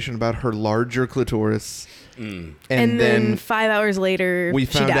conversation about her larger clitoris, and then 5 hours later, we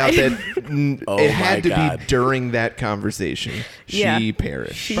she found died. out that Oh it my had to God. be during that conversation. Yeah. She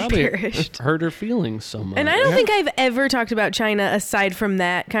perished. She probably perished. hurt her feelings so much. And I don't think I've ever talked about China aside from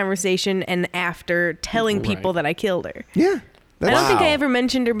that conversation and after telling people that I killed her. Yeah. I don't think I Wow. ever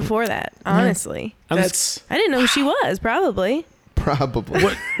mentioned her before that, honestly. That's I didn't know who she was, probably. Probably.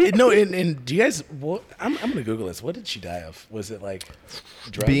 what. No, and do you guys? What, I'm gonna Google this. What did she die of? Was it like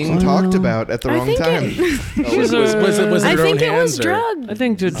drugs? Being talked about at the I wrong think time. Oh, was it I her think own it was hands, or- drugged. I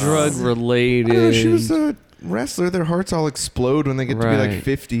think to drug related. I don't know, she was a wrestler. Their hearts all explode when they get to be like Right.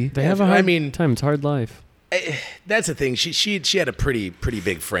 50. They have a I hard mean- time. It's hard life. That's the thing. She had a pretty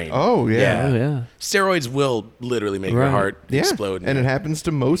big frame. Oh, yeah. Oh yeah. Steroids will literally make your Right. heart Yeah. explode, And it happens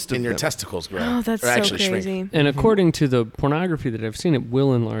to most of and your them. testicles grow. Oh, that's or so actually shrink. crazy. And according to the pornography that I've seen, it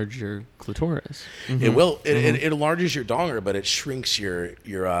will enlarge your clitoris. It will. It enlarges your donger, but it shrinks your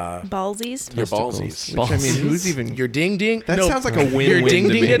Ballsies. your Testicles. ballsies. Which, I mean, who's even... Your ding ding. That sounds like a win-win Your to ding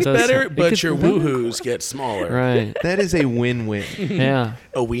ding me. gets It does. better, It but gets your better. woohoos get smaller. Right. That is a win-win. Yeah.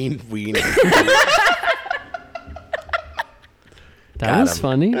 A ween. That Got was him.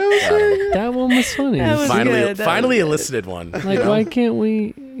 funny. That one was funny. That was Finally, good. That finally was good. elicited one. Like, why can't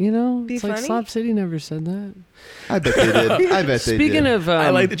we? Be It's like funny? Slop City never said that. I bet they did. I bet they Speaking did. of, I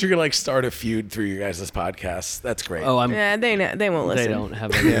like that you're gonna like start a feud through your guys' podcast. That's great. Oh, I'm. Yeah, they won't They listen. don't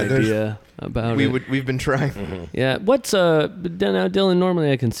have any Yeah, there's- idea about we it. we've been trying. Yeah. What's now, Dylan?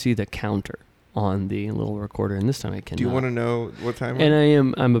 Normally, I can see the counter on the little recorder, and this time I cannot. Do you want to know what time?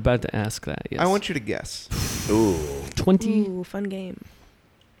 And I'm about to ask that. Yes. I want you to guess. Ooh. 26. Ooh, fun game.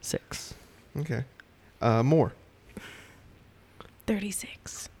 Okay. More.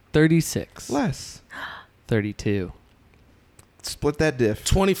 36. 36. Less. 32. Split that diff.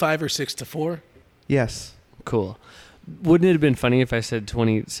 25 or 6 to 4. Yes. Cool. Wouldn't it have been funny if I said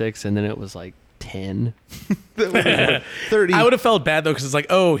 26 and then it was like 10? 30. I would have felt bad though, because it's like,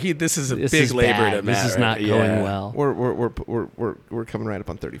 oh, this is a This big is labor bad. to Matt. This is right? not going well. We're coming right up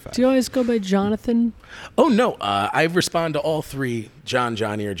on 35. Do you always go by Jonathan? Oh no, I respond to all three: John,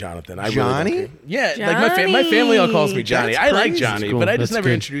 Johnny, or Jonathan. I Johnny? Really don't care. Yeah, like my family all calls me Johnny. That's I like crazy. Johnny, Cool. but I just That's never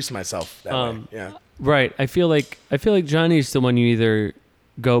good. introduced myself that way. Yeah. Right. I feel like Johnny's the one you either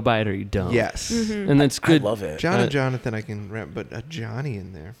go by it or you don't. Yes. And that's good. I love it. John and Jonathan, I can rap, but a Johnny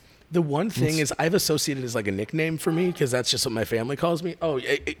in there. The one thing is I've associated as like a nickname for me because that's just what my family calls me. Oh,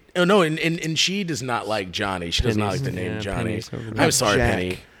 no, and she does not like Johnny. She does not like the name Yeah, Johnny. Penny's over there. I'm sorry, Jack.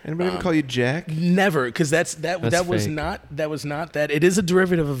 Penny. Anybody ever call you Jack? Never, because that was fake. not that. It is a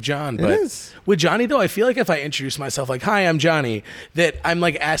derivative of John, but is. with Johnny though, I feel like if I introduce myself like, "Hi, I'm Johnny," that I'm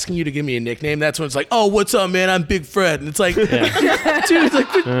like asking you to give me a nickname. That's when it's like, "Oh, what's up, man? I'm Big Fred," and it's like, dude, it's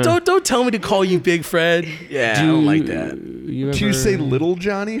like, don't tell me to call you Big Fred. Yeah, I don't like that. You Do you ever- say Little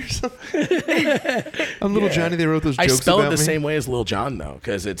Johnny or something? I'm Little Johnny. They wrote those I jokes spell about it the me. same way as Lil Jon though,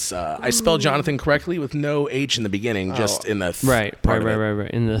 because it's I spell Jonathan correctly with no H in the beginning, just in the Right. part of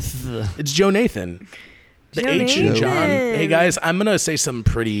it. In the It's Joe Nathan. The Joe H in John. Nathan. Hey guys, I'm gonna say something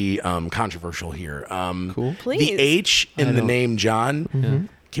pretty controversial here. Cool. Please. The H in the name John,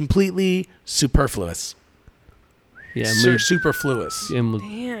 completely superfluous. yeah. Superfluous.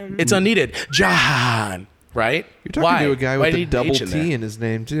 Damn. It's unneeded. John, right? You're talking Why? to a guy Why with do a you need double H in there? T in his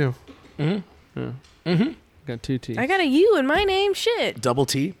name too. Got 2 T's. I got a U in my name. Shit. Double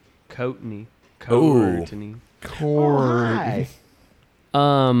T. Courtney. Ooh. Courtney. Cord.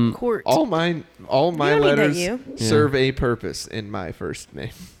 Court. All my You don't need that letters U. serve a purpose in my first name.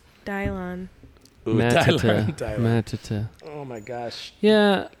 Dylon. Ooh, Matata. Tyler. Matata. Oh my gosh.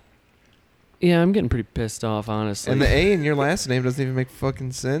 Yeah. Yeah, I'm getting pretty pissed off, honestly. And the A in your last name doesn't even make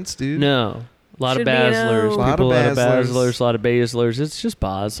fucking sense, dude. No. A lot Should of be an Baslers. O. Lot People, of a lot of Baslers. Baslers, a lot of Baslers. It's just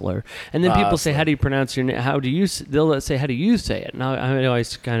Basler. And then people say, Basler. how do you pronounce your name? How do you, they'll say, how do you say it? And I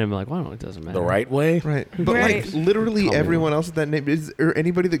always kind of like, well, it doesn't matter. The right way. Right. But Right. like literally Call me everyone else with that name, is there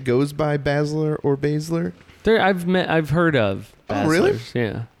anybody that goes by Basler or Basler? I've heard of Baslers. Oh, really?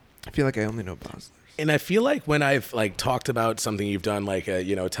 Yeah. I feel like I only know Basler. And I feel like when I've like talked about something you've done, like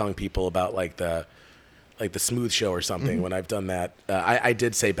telling people about like the Smooth Show or something, when I've done that, I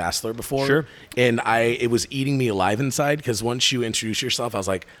did say Bassler before. Sure. And it was eating me alive inside because once you introduce yourself, I was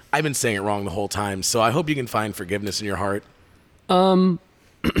like, I've been saying it wrong the whole time. So I hope you can find forgiveness in your heart. To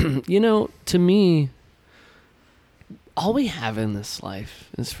me, all we have in this life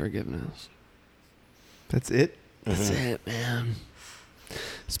is forgiveness. That's it? That's it, man.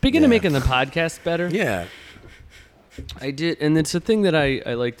 Speaking Yeah. of making the podcast better, Yeah. I did, and it's a thing that I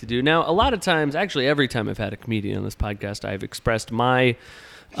like to do. Now, a lot of times, actually every time I've had a comedian on this podcast, I've expressed my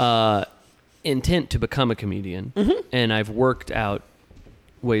intent to become a comedian, and I've worked out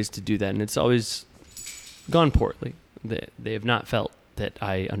ways to do that, and it's always gone poorly. They have not felt that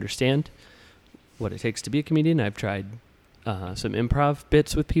I understand what it takes to be a comedian. I've tried some improv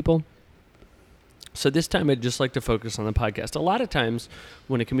bits with people. So this time I'd just like to focus on the podcast. A lot of times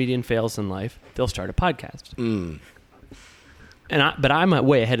when a comedian fails in life, they'll start a podcast. But I'm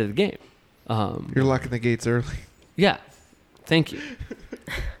way ahead of the game. You're locking the gates early. Yeah. Thank you.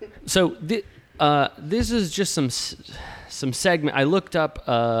 So this is just some segment. I looked up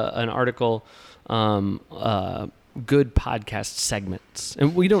an article, good podcast segments.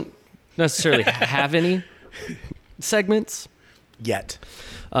 And we don't necessarily have any segments. Yet.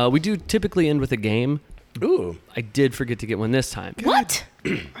 We do typically end with a game. Ooh. I did forget to get one this time. What?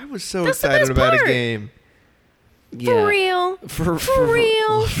 I was so That's the excited best about part. a game. For real? For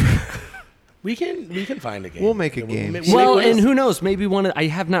real? We can find a game. We'll make a game. Well, and who knows? Maybe I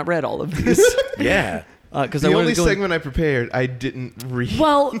have not read all of these. Yeah. Because The only segment I prepared, I didn't read.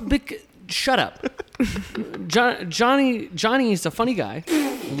 Well, shut up. Johnny's a funny guy.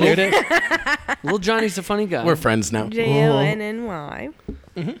 Little Johnny's a funny guy. We're friends now. Jonny.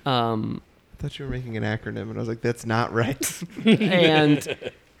 I thought you were making an acronym, and I was like, that's not right.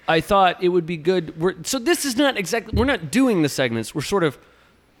 And I thought it would be good. So this is not exactly. We're not doing the segments. We're sort of,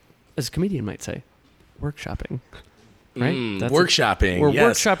 as a comedian might say, workshopping. Right? Workshopping. We're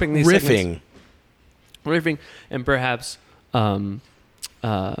yes. workshopping these riffing. segments. Riffing, and perhaps. I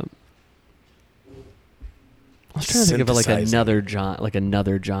was trying to think of Synthesizing.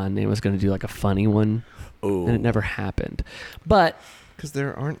 another John name. I was going to do like a funny one, Ooh. and it never happened. But Because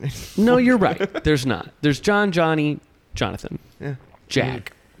there aren't any. no, you're right. There's not. There's John, Johnny, Jonathan, Yeah.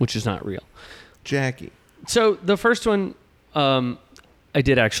 Jack, which is not real. Jackie. So the first one, I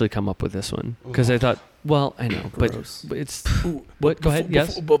did actually come up with this one because I thought Well, I know, but it's what? Go ahead.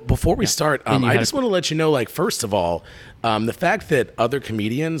 Yes. Before we start, And you I had just a- want to let you know, like, first of all, the fact that other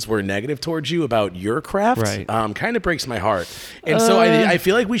comedians were negative towards you about your craft, Right. kind of breaks my heart. And so I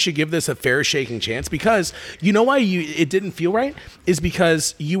feel like we should give this a fair shaking chance, because you know why it didn't feel right is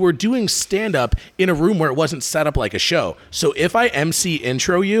because you were doing stand up in a room where it wasn't set up like a show. So if I MC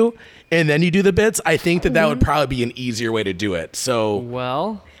intro you and then you do the bits, I think that would probably be an easier way to do it. So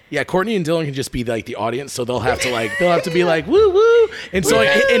Well, yeah, Courtney and Dylan can just be like the audience, so they'll have to be like woo woo, and so We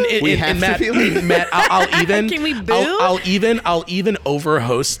have and to Matt, be like- Matt, I'll even Can we boo? I'll even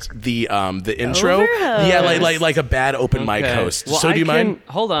overhost the intro. Overhost. Yeah, like a bad open mic okay. host. Well, So do you mind?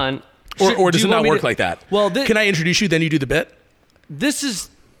 Hold on. Or Do does you it not want me work to- like that? Well, can I introduce you, then you do the bit? This is.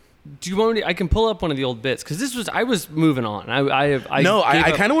 Do you want me? I can pull up one of the old bits because this was. I was moving on. I kind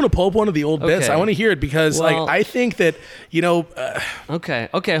of want to pull up one of the old bits. Okay. I want to hear it because, Well- I think that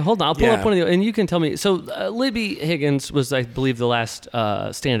Okay. Hold on. I'll pull Yeah. up one of the, and you can tell me. So Libby Higgins was, I believe, the last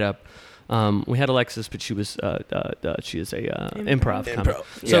stand-up. We had Alexis, but she was she is a improv comic. Improv,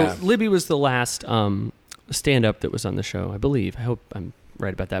 So yeah. Libby was the last stand-up that was on the show, I believe. I hope I'm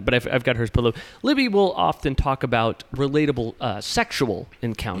right about that, but I've got hers below. Libby will often talk about relatable sexual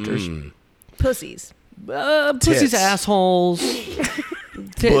encounters. Pussies. Pussies, Tits. assholes,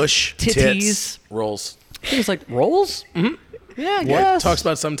 bush, titties, tits, rolls. things like rolls. Mm-hmm. Yeah, I What guess. talks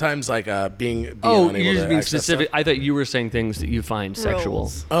about sometimes like being Oh, unable you're to just being access specific. stuff? I thought you were saying things that you find sexual.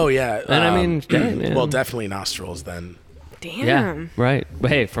 Rolls. Oh yeah, And I mean, damn, man. well, definitely nostrils then, Damn. Yeah, right.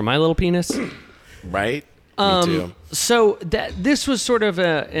 But hey, for my little penis. right? Me too. So this was sort of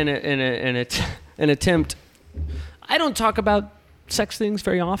an attempt. I don't talk about sex things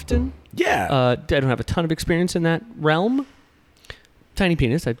very often. Yeah, I don't have a ton of experience in that realm. Tiny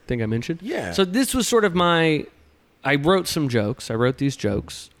penis, I think I mentioned. Yeah. So this was sort of I wrote some jokes. I wrote these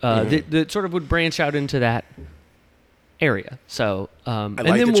jokes that sort of would branch out into that area. So I and like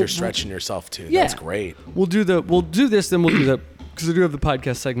then that we'll- you're stretching yourself too. Yeah. That's great. We'll do this, then we'll do the, because I do have the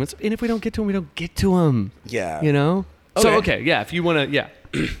podcast segments. And if we don't get to them, we don't get to them. Yeah. You know? So, Okay. okay, yeah, if you want to, yeah.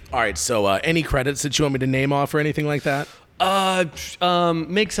 All right. So, any credits that you want me to name off or anything like that?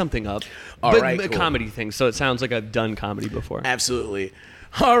 Make something up. All but right, a cool. comedy thing, so it sounds like I've done comedy before. Absolutely.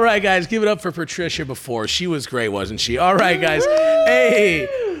 All right, guys, give it up for Patricia before. She was great, wasn't she? All right, guys. Hey.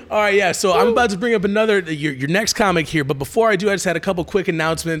 All right, yeah. So I'm about to bring up your next comic here, but before I do, I just had a couple quick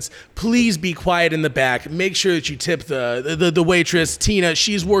announcements. Please be quiet in the back. Make sure that you tip the waitress, Tina.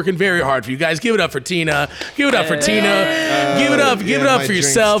 She's working very hard for you guys. Give it up for Tina. Give it up for Tina. Give it up my for drinks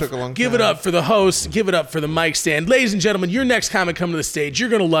yourself. took a long Give it time. up for the host. Give it up for the mic stand. Ladies and gentlemen, your next comic coming to the stage. You're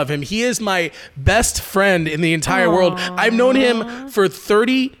gonna love him. He is my best friend in the entire world. I've known him for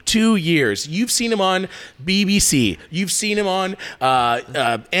 32 years. You've seen him on BBC. You've seen him on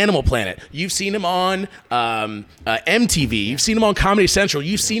Animal Planet. You've seen him on MTV. You've seen him on Comedy Central.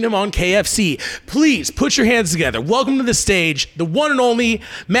 You've seen him on KFC. Please put your hands together. Welcome to the stage, the one and only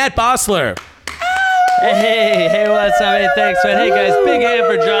Matt Bossler. Hey, what's up? Hey, thanks, man. Hey, guys, big hand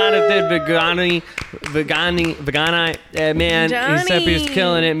for Jonathan Vagani. Man, he's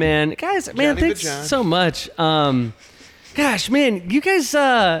killing it, man. Guys, man, Johnny thanks Vajan. so much. Gosh, man, you guys,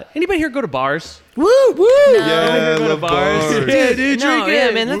 anybody here go to bars? Woo! Yeah, I Go to love bars. Yeah, dude, No, drink yeah,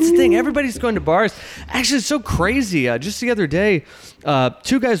 it. man, that's the thing. Everybody's going to bars. Actually, it's so crazy. Just the other day,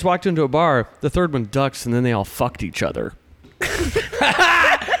 two guys walked into a bar. The third one ducks, and then they all fucked each other.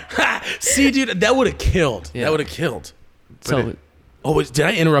 See, dude, that would have killed. Yeah. That would have killed. So, Did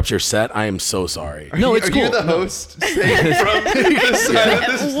I interrupt your set? I am so sorry. no, it's Are cool. you the host saying from the side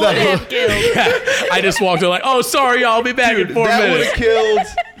of this Would have killed. I just walked in like, oh, sorry, y'all. I'll be back in 4 That would minutes. have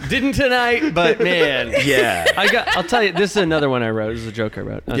killed. Didn't tonight, but man. Yeah. I'll tell you, this is another one I wrote. This is a joke I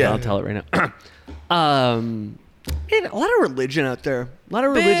wrote. Yeah. I'll tell it right now. Man, a lot of religion out there. A lot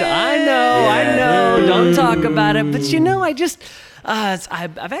of religion. I know. Don't talk about it. But I just,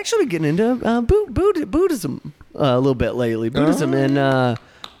 I've actually been getting into Buddhism a little bit lately. Buddhism and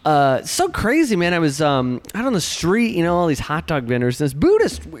so crazy, man. I was out on the street, all these hot dog vendors. This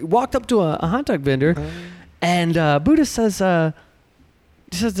Buddhist walked up to a hot dog vendor, and Buddhist says,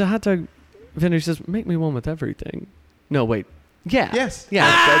 he says the hot dog vendor says, "Make me one with everything." No, wait. Yeah. Yes. Yeah.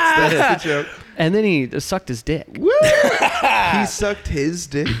 That's the joke. And then he sucked his dick. He sucked his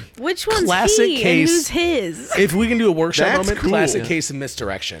dick. Which one's Classic he case. and who's his? If we can do a workshop That's moment, cool. classic Yeah. case of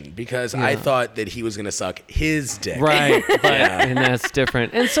misdirection, because I thought that he was going to suck his dick. Right. And that's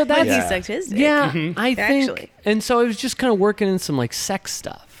different. And so that's He sucked his dick. yeah, I think. Actually. And so I was just kind of working in some like sex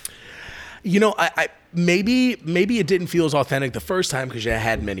stuff. I maybe it didn't feel as authentic the first time because you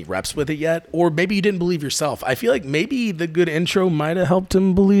hadn't many reps with it yet, or maybe you didn't believe yourself. I feel like maybe the good intro might have helped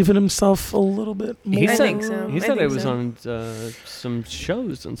him believe in himself a little bit more. I think so. He I said think it was so. on some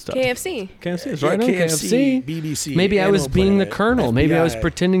shows and stuff. KFC. KFC is Yeah, right on KFC. BBC. Maybe I was Animal being the Planet, Colonel. Maybe I was FBI.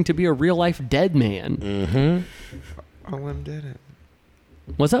 pretending to be a real life dead man. Mm-hmm. OM Dead M.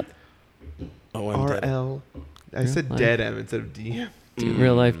 What's up? Oh, I'm dead. RL. I said Like- Dead M instead of DM.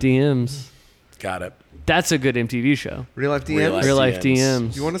 Real life DMs. Got it. That's a good MTV show. Real life DM. Real life Real life DMs.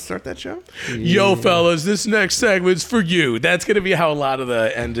 DMs. You want to start that show? Yo, fellas, this next segment's for you. That's gonna be how a lot of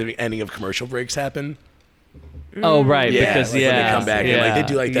the ending of commercial breaks happen. Oh right, Yeah, because like yeah, when they come back and like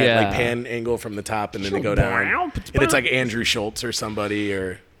they do like that like yeah. pan angle from the top and then they go down, and it's like Andrew Schultz or somebody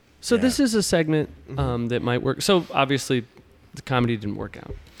or. So Yeah. this is a segment that might work. So obviously, the comedy didn't work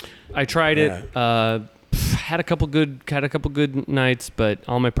out. I tried it. Had a couple good nights, but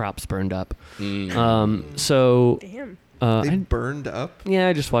all my props burned up. So Damn. They burned up. yeah,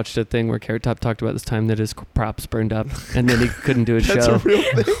 I just watched a thing where Carrot Top talked about this time that his props burned up, and then he couldn't do a That's show. a real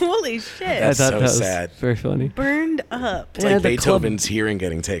thing. Holy shit. That's I thought so that was sad. very funny. Burned up. It's Yeah, like the club- Beethoven's hearing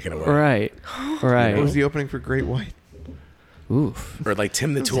getting taken away. Right, right. What was the opening for Great White? Oof. Or like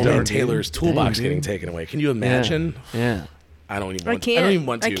Tim the Dang, Toolman dude. Taylor's toolbox Dang, getting dude. taken away. Can you imagine? Yeah. I don't even I want can't. I don't even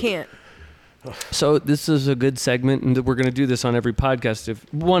want to. I can't. So this is a good segment, and we're going to do this on every podcast. If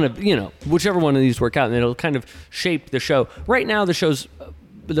whichever one of these work out, and it'll kind of shape the show. Right now, the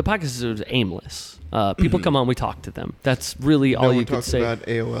podcast is aimless. People come on, we talk to them. That's really all No you one could talks say, about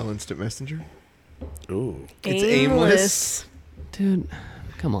AOL Instant Messenger. Ooh. It's aimless. dude.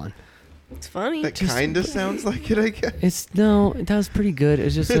 Come on. It's funny. That kind of sounds like it, I guess. That was pretty good.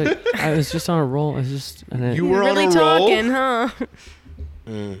 It's just like, I was just on a roll. I was just and You You're were on really a roll? talking, huh?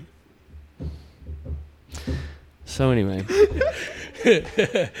 So anyway,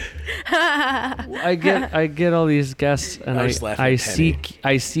 I get all these guests, and I was laughing I at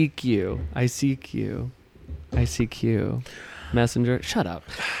Penny. seek you, Messenger. Shut up.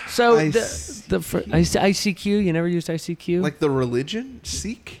 So ICQ. You never used ICQ? Like the religion?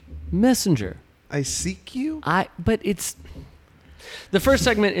 Seek? Messenger. I seek you? But it's the first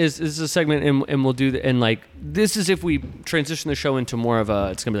segment is a segment, and we'll do and like this is if we transition the show into more of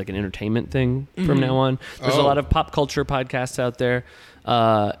it's gonna be like an entertainment thing from now on. There's a lot of pop culture podcasts out there.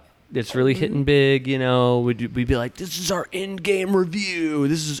 It's really hitting big, We'd be like, this is our in-game review.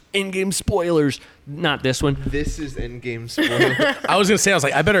 This is in-game spoilers. Not this one. This is Endgame spoiler. I was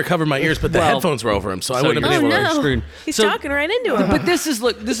like, I better cover my ears, but the Well, headphones were over him, so I so wouldn't have you're been able to. no. screwed. He's So- talking right into him. But this is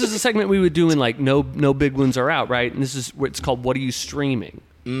a segment we would do in like no big ones are out, right? And this is what it's called. What are you streaming?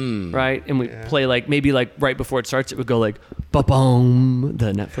 Right, and we play like maybe like right before it starts, it would go like ba-boom,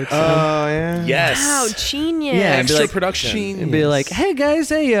 the Netflix sound. Oh, yeah. Yes. Wow, genius. Yeah, Extra like, production. and be like, hey guys,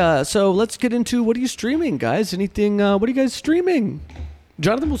 so let's get into what are you streaming, guys? Anything? What are you guys streaming?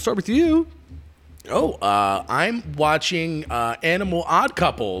 Jonathan, we'll start with you. Oh, I'm watching Animal Odd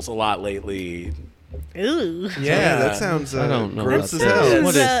Couples a lot lately. Ooh. Yeah, that sounds I don't know gross as about that. hell. What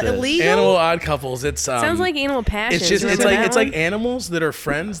is this? illegal? Animal Odd Couples. It's Sounds like Animal Passion. It's just Remember that it's one? like animals that are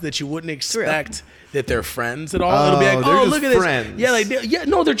friends that you wouldn't expect that they're friends at all. Oh, It'll be like, they're oh, just look at friends. this. Yeah,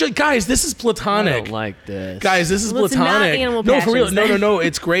 no, they're just guys. This is I platonic. don't like this, Guys, this is Well, it's not platonic. Animal No, for real. Passions, then. No.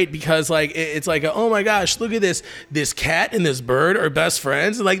 It's great because like it's like oh my gosh, look at this. This cat and this bird are best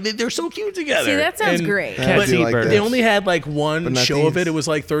friends. And, like they're so cute together. See, that sounds And- great. I But do like bird. they this. only had like one But not show of these. it. It was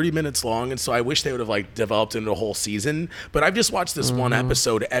like 30 minutes long, and so I wish they would have like developed into a whole season. But I've just watched this one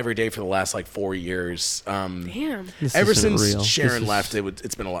episode every day for the last like 4 years. Damn. This Ever isn't since real. Sharon This is- left,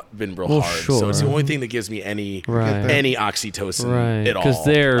 it's been real Well, hard. So it's the sure. only thing that gives me any Right. oxytocin Right, at all. because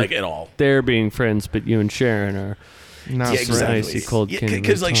they're like at all. they're being friends, but you and Sharon are. Not Yeah, so exactly. Icy cold can't even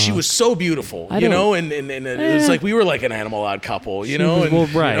Because like she talk. was so beautiful, I you know, don't- and it was like we were like an Animal Odd Couple, you She know. was- And, well,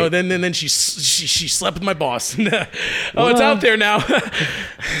 right. You know, then she slept with my boss. Oh, it's out there now.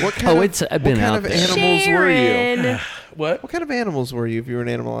 What kind of, It's been what kind out of there. animals were you? Sharon. What? What kind of animals were you if you were an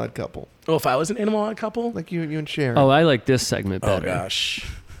Animal Odd Couple? Oh, if I was an Animal Odd Couple? Like you and Sharon. Oh, I like this segment Oh better. gosh.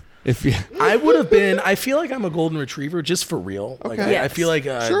 If you, I would have been. I feel like I'm a golden retriever, just for real. Like Okay. I feel like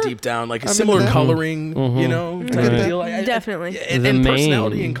Sure. deep down, like a I'm similar into that. coloring, you know, type of that. deal. Definitely. And, The and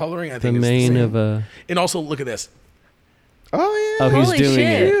personality mane. and coloring, I the think, is main the same. of a. And also, look at this. Oh, yeah. Oh, he's Holy doing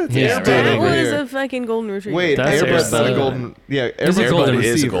shit. it. He's Yeah, doing That right it. over was here. a fucking golden retriever. Wait, That's Airbud's not a Airbud. golden. Yeah, It's a Airbud's golden Airbud is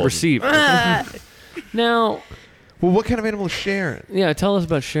a receiver. golden. receiver. Ah, Now, Well, what kind of animal is Sharon? yeah, tell us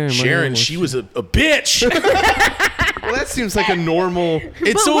about Sharon. What Sharon, animal she is was a bitch. Well, that seems like a normal.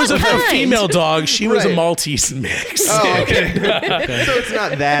 It's But always a what kind? female dog. She was a Right. Maltese mix. Oh, okay. So it's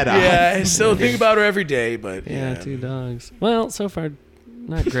not that odd. Yeah, I still think about her every day, but Yeah, 2 dogs. Well, so far,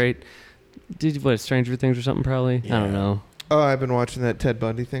 not great. Did what? Stranger Things or something? Probably. I don't Yeah. know. Oh, I've been watching that Ted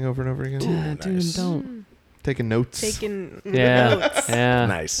Bundy thing over and over again. Dude, nice. don't. Taking notes. Taking Yeah. notes. Yeah.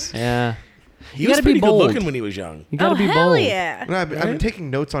 Nice. Yeah. He You was gotta be pretty good bold. looking when he was young. You gotta Oh, be hell bold. yeah. No, I've been Right? taking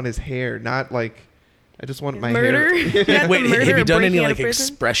notes on his hair, not like I just want my Murder? hair. Got the Wait, murder have you of done any breaking out like of prison?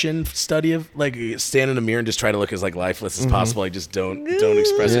 expression study of like stand in a mirror and just try to look as like lifeless as Mhm. possible? Like just don't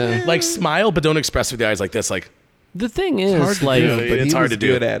express Yeah. it. Like smile, but don't express with the eyes like this. Like The thing It's hard is, to like, do, Yeah, but it's he hard was to do.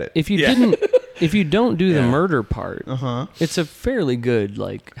 good at it. if you Yeah. don't do the Yeah. murder part, huh. it's a fairly good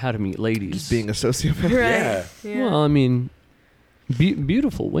like how to meet ladies. Being a sociopath. Right. Yeah. Yeah. Well, I mean,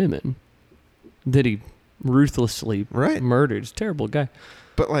 beautiful women that he ruthlessly Right. murdered. He's a terrible guy.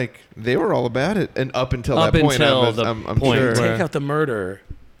 But like they were all about it, and up until Up that point, until the I'm point sure. where- take out the murder.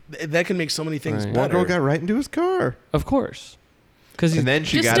 That can make so many things Right. One better. girl got right into his car, Of course, because and then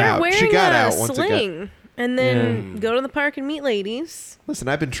she Just got start out. wearing She got a out once it got. sling, and then Yeah. go to the park and meet ladies. Listen,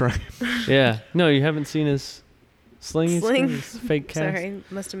 I've been trying. yeah. No, you haven't seen his sling. Sling. His fake cast. Sorry,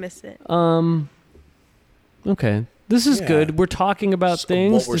 must have missed it. Okay. This is Yeah. good. We're talking about So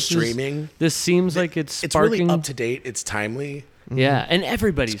things. what we're This is- streaming. This seems like it's It's sparking. really up to date. It's timely. Yeah, and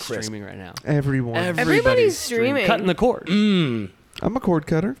everybody's It's crisp. streaming right now. Everyone. Everybody's streaming. Cutting the cord. I'm a cord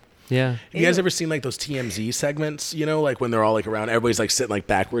cutter. Yeah. You guys ever seen like those TMZ segments? You know, like when they're all like around, everybody's like sitting like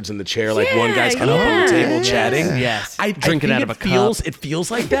backwards in the chair, like one guy's kind of up on the yeah. table chatting. Yes. I Drinking think out of a it feels, cup. It feels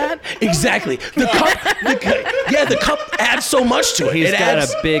like that. Exactly. The cup. The cup adds so much to it. He's it got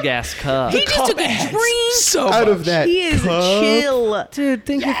adds, a big ass cup. He just cup took a adds drink. so Out of much. that He is cup, chill. Dude,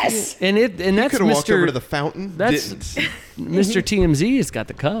 think Yes! and that's could have walked over to Mr. the fountain. That's- Didn't. Mr. TMZ has got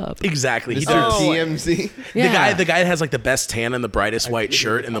the cup. Exactly. He Mr. does. TMZ. Yeah. The guy that has like the best tan and the brightest white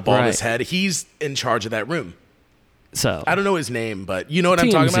shirt and the baldest Right. head. He's in charge of that room. So I don't know his name, but you know what I'm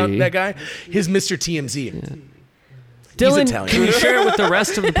talking about. TMZ. That guy, his Mr. TMZ. Dylan, Italian. can you share it with the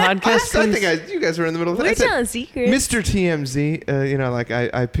rest of the podcast? I please? think you guys were in the middle of that. We're I said, telling secrets. Mr. TMZ, like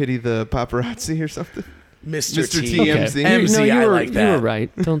I pity the paparazzi or something. Mr. Mr. T. TMZ. MZ, no, you I were, like you that. were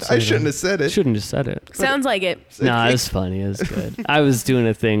right. Don't say I shouldn't that. have said it. Shouldn't have said it. Sounds like it. No, it was funny. It was good. I was doing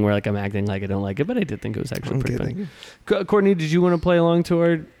a thing where like I'm acting like I don't like it, but I did think it was actually pretty Okay, funny. thank Courtney, did you want to play along to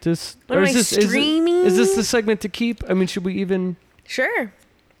our this? What am I streaming? Is this the segment to keep? I mean, should we even? Sure.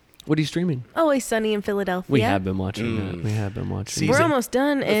 What are you streaming? Always Sunny in Philadelphia. We have been watching that. We have been watching. Season- We're almost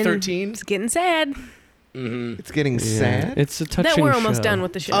done, and 13? it's getting sad It's getting Yeah. sad. It's a touching that we're almost show. done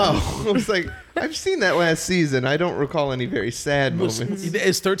with the show. Oh, I was like, I've seen that last season. I don't recall any very sad moments.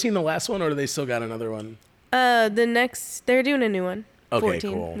 Is 13 the last one, or do they still got another one? The next, they're doing a new one. Okay,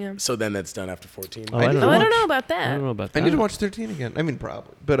 14. cool. Yeah. So then that's done after 14. Oh, I don't Oh, I know. don't know about I that. don't know about I that. need to watch 13 again. I mean,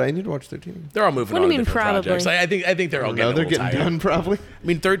 probably, but I need to watch 13 again. They're all moving What do on you to mean, different projects. probably? I think they're all No, getting they're a little getting tired. done probably. I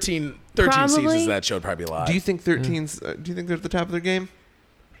mean, 13 Probably. seasons of that show would probably be a lot. Do you think 13's? Do you think they're at the top of their game?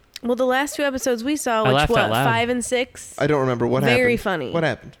 Well, the last two episodes we saw, I which laughed out what, loud. 5 and 6? I don't remember what happened. Very funny. What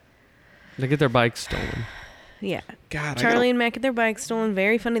happened? They get their bikes stolen. Yeah. God, Charlie and Mac get their bikes stolen.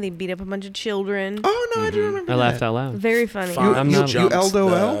 Very funny. They beat up a bunch of children. Oh no, I do remember. I laughed that. out loud. Very funny. I'm not- jumped LOL?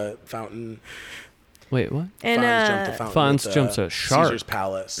 the fountain. Wait, what? And Fonz jumped the fountain. Fonz at, jumps a shark. Caesar's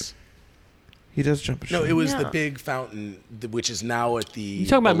Palace. He does jump a No, shark. it was the Yeah. big fountain, which is now at the. You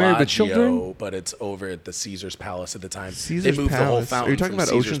talking about Married with Bellagio, Children? But it's over at the Caesar's Palace at the time. Caesar's they moved the whole Palace. fountain. Are you talking from about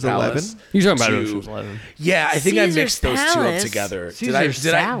Caesar's Ocean's Palace 11? You're talking about to- Ocean's 11. Yeah, I think I Caesar's mixed those two up Palace. together. Caesar's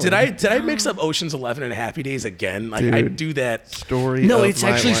Did I salad. mix up Ocean's 11 and Happy Days again? Like I Dude. do that. Story. No, of it's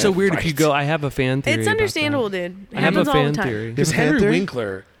my actually so life. weird if you Right. go. I have a fan theory. it's about understandable, that. dude. It I have a happens all the fan time. theory. Because You have a Henry fan theory?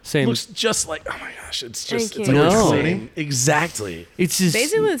 Winkler Same. looks just like. Oh my gosh, it's just. It's Thank like you. No. the same. Exactly. It's his.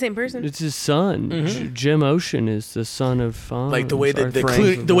 Basically the same person. It's his son. Jim Ocean is the son of Fonz. Like the way that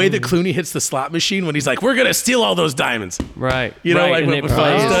Frank. the way that Clooney hits the slot machine when he's like, "We're gonna steal all those diamonds." right. You know, right. like and what it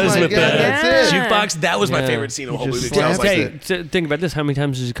plays. Fonz does my with God, the that's it. jukebox. That was my Yeah. favorite scene of the whole He movie. just 'cause I was slaps like, it. Okay, think about this. How many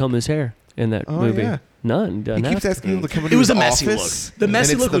times does he comb his hair in that Oh, movie? yeah. None. He keeps asking people to come into It was his a messy office, look. The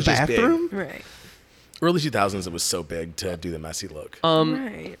messy and it's look the was just big. bathroom. Right. early 2000s, it was so big to do the messy look.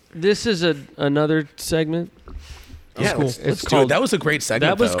 Right. This is another segment. Yeah, cool. let's It's do called- it. That was a great segment.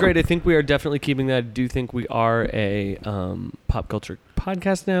 That was though. great. I think we are definitely keeping that. I do think we are a pop culture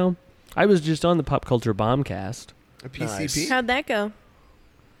podcast now. I was just on the Pop Culture Bombcast. A PCP. Nice. How'd that go?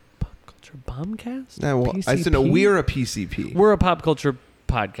 Pop Culture Bombcast? No, well, I said no. PCP? We're a PCP. We're a pop culture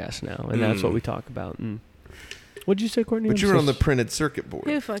podcast now, and that's what we talk about. And what'd you say, Courtney? But I'm you were so on the printed circuit board.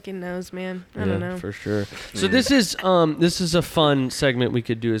 Who fucking knows, man? I Yeah, don't know. for sure. So this is a fun segment we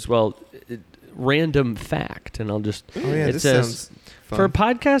could do as well. Random fact, and I'll just Oh yeah, it this says sounds fun. for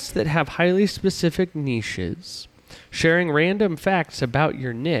podcasts that have highly specific niches, Sharing random facts about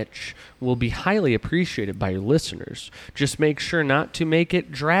your niche will be highly appreciated by your listeners. Just make sure not to make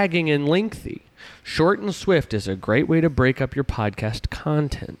it dragging and lengthy. Short and swift is a great way to break up your podcast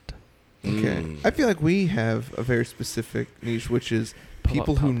content. Okay. I feel like we have a very specific niche, which is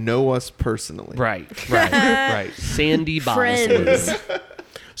people who know us personally. Right. Sandy Friends. Bosley.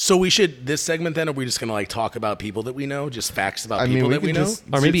 So we should this segment then, or are we just gonna like talk about people that we know, just facts about I mean, people we that we could know? just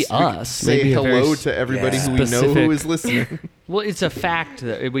Or maybe we could us. Say Maybe a very hello to everybody who we know specific- who is listening. Well, it's a fact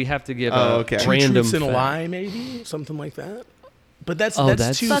that we have to give Okay. a Two random Truths and a fact. lie, maybe something like that. But that's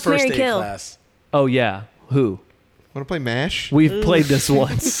that's- too Fuck, first marry, aid kill. class. Oh, yeah. Who? Want to play MASH We've played this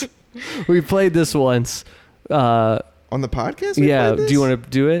once. We've played this once. on the podcast? We Yeah. played this? Do you want to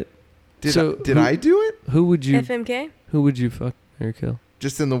do it? Did, so did who- I do it? Who would you? FMK? Who would you fuck or kill?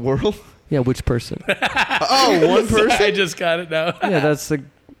 Just in the world? Yeah, which person? Oh, one person? I just got it now. Yeah, that's the.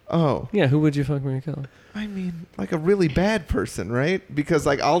 Oh, Yeah, who would you fuck or kill? I mean, like a really bad person, right? Because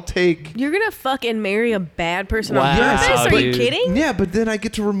like I'll take. You're gonna fuck and marry a bad person Wow, on purpose? Are you dude. kidding? Yeah, but then I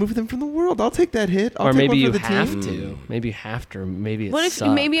get to remove them from the world. I'll take that hit. I'll Or take maybe one you for the have team. to. Maybe you have to. Maybe it What if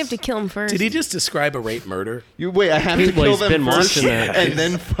sucks. maybe you have to kill him first? Did he just describe a rape murder? You wait. I have to Well, kill he's them been first, watching that. and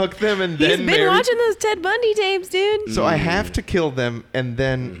then fuck them, and He's then been marry. watching those Ted Bundy tapes, dude. So I have to kill them and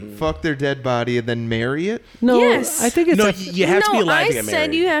then fuck their dead body and then marry it. No, Yes. I think it's No, a, you have to be alive I to get said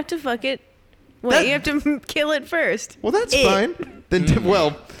married. you have to fuck it. Wait, That- you have to kill it first. Well, that's It. fine. Then,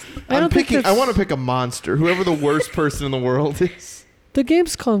 well, I I'm don't think picking. I that's- want to pick a monster. Whoever the worst person in the world is. the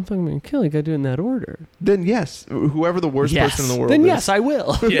game's called fucking and kill. You got to do it in that order. Then yes, whoever the worst Yes. person in the world Then is. yes, I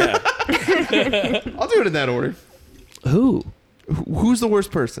will. Yeah. I'll do it in that order. Who? Who's the worst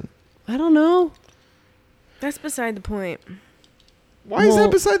person? I don't know. That's beside the point. Why is Well-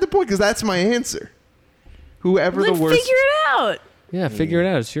 that beside the point? Because that's my answer. Whoever Then the worst. figure it out. Yeah, figure it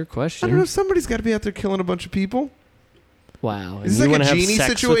out. It's your I don't know. question. Somebody's got to be out there killing a bunch of people. Wow. Is And this you like wanna a have genie sex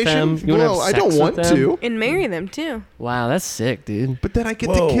with situation? them? You wanna have Well, I sex don't with want them? to, And marry them too. Wow, that's sick, dude. but then I get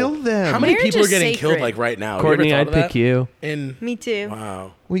Whoa. to kill them. How many Marriage people are is getting sacred. killed like right now? Have Courtney, you ever I'd thought of pick that? you. In Me too.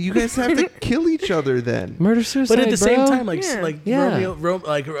 wow. Well, you guys have to kill each other then. Murder suicide, But at the same bro. time, like Yeah. Yeah. Romeo,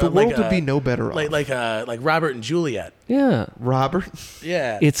 like The like, world would be no better off. like Robert and Juliet. Yeah. Robert,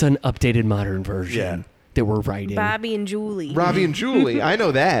 Yeah. It's an updated modern version Yeah. that we're writing. Bobby and Julie. Robbie and Julie. I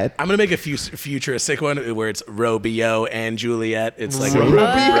know that. I'm gonna make a futuristic one where it's Romeo and Juliet. It's like Romeo?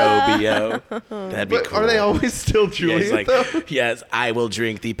 Romeo. That'd be But cool. are they always still Yeah, Juliet he's like, though? yes, I will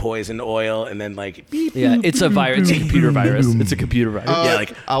drink the poison oil, and then like, beep. Yeah, it's a virus. It's a computer virus. It's a computer virus. Yeah,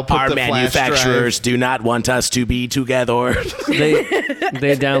 like I'll put our the flash manufacturers do not want us to be together.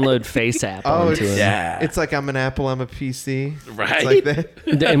 they download Face app Oh, onto it's, it. Yeah. it's like I'm an Apple, I'm a PC. Right. It's like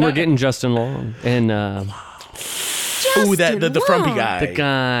that. And we're getting Justin Long and Ooh, the frumpy Long. guy. the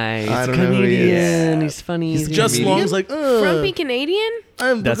guy. He's I a don't know who he is. comedian. He's funny. He's He's Just comedian. Long's like, Frumpy Canadian?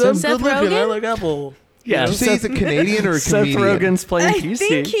 I'm That's good him? Seth looking. I Rogen? like Apple. Yeah, Did you say he's a Canadian or a Seth comedian? Rogen's playing I PC.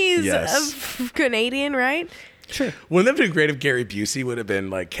 think he's Yes. Canadian, right? Wouldn't that have been great if Gary Busey would have been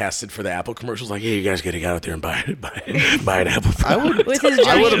like casted for the Apple commercials? Like, yeah, you guys got to get out there and buy an Apple. I would. With his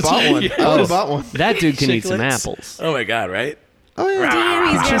I would have giant bought one. teeth. I would have bought one. That dude can eat some Chiclets. apples. Oh my god, right? Oh yeah. Damn,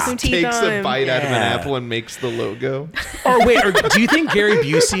 he's got Just some teeth takes on a him. bite out of an Yeah. apple and makes the logo. Or wait, or do you think Gary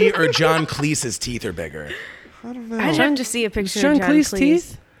Busey or John Cleese's teeth are bigger? I don't know. I'd have to see a picture John of John Cleese Cleese.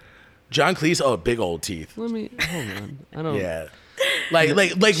 teeth? John Cleese, oh, big old teeth. Let me hold on. I don't. Yeah. Like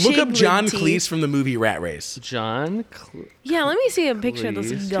look up Chiglin John teeth. Cleese from the movie Rat Race. John Yeah, let me see a picture of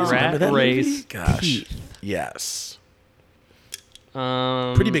those Cleese. gums. Rat Remember that Race. movie? Gosh. Teeth. Yes.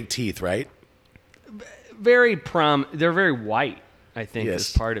 Um, Pretty big teeth, right? Very They're very white. I think Yes.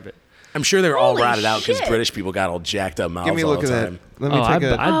 is part of it. I'm sure they're all Holy rotted out because shit. British people got all jacked up mouths Give me a all look the at that. time. Let me Oh,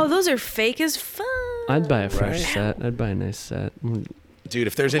 take I- Oh, those are fake as fuck. I'd buy a fresh Right? set. I'd buy a nice set. Dude,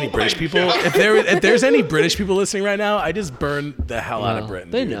 if there's any British people, if there's any British people listening right now, I just burn the hell out of Well,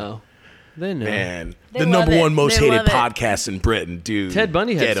 Britain. They dude. know. They know. Man, They the love number it. one most They hated love it. podcast in Britain, dude. Ted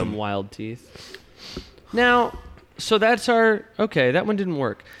Bundy had Get some 'em. wild teeth. Now, so that's our okay. That one didn't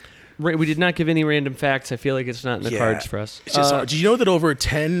work. We did not give any random facts. I feel like it's not in the Yeah. cards for us. It's just hard. Did you know that over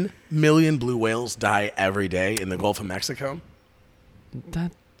 10 million blue whales die every day in the Gulf of Mexico?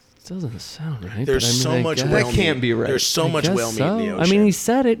 That doesn't sound right. There's but I mean, so I much guess- whale That can't meat. be right. There's so I much guess whale meat so. in the I ocean. mean, he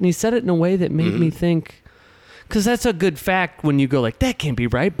said it, and he said it in a way that made me think. Because that's a good fact when you go like, that can't be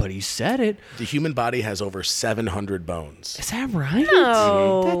right, but he said it. the human body has over 700 bones. Is that right?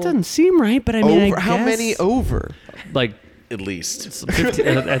 No. That doesn't seem right, but I mean, over. I How guess, many over? Like, At least. 15,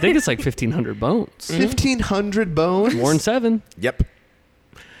 I think it's like 1,500 bones. 1,500 bones. More than 7. Yep.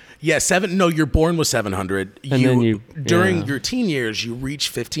 Yeah, No, you're born with 700. And then during your teen years, you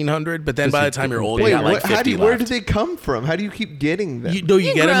reach 1,500. But then by the time you're old, you Wait, got like 50 where left. do they come from? How do you keep getting them? You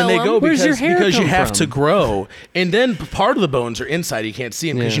get them and they grow go 'em. Where's your hair because you come have from? to grow. And then part of the bones are inside. You can't see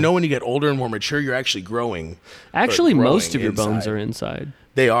them because Yeah. when you get older and more mature, you're actually growing. Actually, growing most of your bones inside. are inside.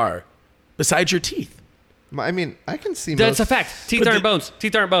 They are. Besides your teeth. I mean, I can see That's most. a fact. Teeth But aren't bones.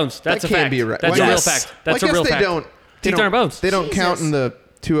 Teeth aren't bones. That's That a can't fact. be right. That's Well, a real yes. fact. That's Well, a real I guess fact. they don't. Teeth aren't bones. They don't count Jesus. in the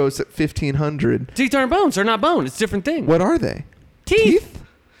 1500. Teeth aren't bones. They're not bone. It's a different thing. What are they? Teeth?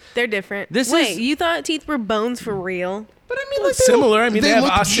 They're different. This Wait, is- you thought teeth were bones for real? But I mean, Like similar. I mean, they have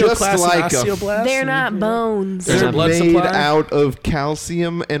look just osteoclast like and 'em. osteoblast. They're and- not bones. There's They're a blood made supply? out of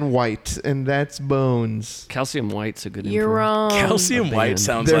calcium and white, and that's bones. Calcium white's a good You're info. wrong. Calcium A white band.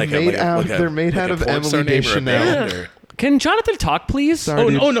 sounds They're like made a, out- like a, they're made like out a of porn star Emily name or a Deschanel. band or- Can Jonathan talk, please?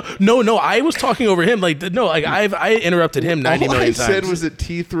 Sorry. Oh dude. no! I was talking over him. Like no, like I interrupted him 90 All I million said times. was that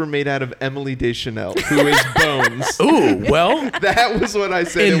teeth were made out of Emily Deschanel, who is bones. Ooh, well, That was what I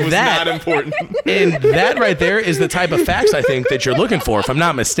said. And It was that- not important. and that right there is the type of facts I think that you're looking for, if I'm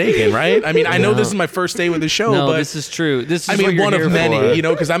not mistaken, right? I mean, I know No. this is my first day with the show, No, but this is true. This is I what mean, you're one here of many, for. you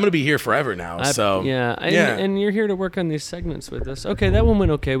know, because I'm going to be here forever now. So yeah, and you're here to work on these segments with us. Okay, that one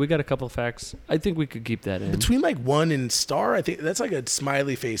went okay. We got a couple facts. I think we could keep that in. between like 1 and star, I think that's like a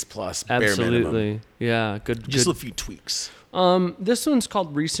smiley face plus bare minimum. Absolutely, yeah. Good. Just good. a few tweaks. This one's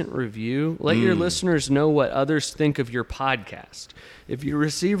called Recent Review. Let your listeners know what others think of your podcast. If you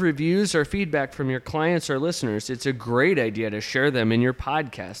receive reviews or feedback from your clients or listeners, it's a great idea to share them in your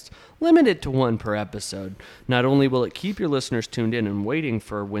podcast. Limit it to one per episode. Not only will it keep your listeners tuned in and waiting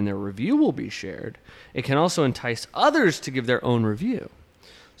for when their review will be shared, it can also entice others to give their own review.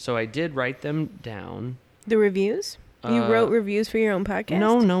 So I did write them down. The reviews? You wrote reviews for your own podcast?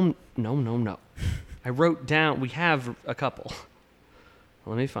 No. I wrote down, we have a couple.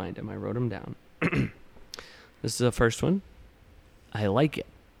 Let me find them. I wrote them down. This is the first one. I like it.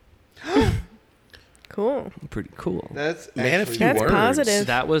 Cool. Pretty cool. That's Man, a actually- few That's words. positive.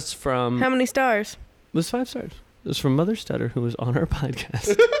 That was from, How many stars? it was 5 stars. It was from Mother Stutter, who was on our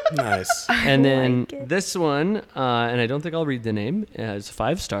podcast. Nice. And then like it. this one, and I don't think I'll read the name, it's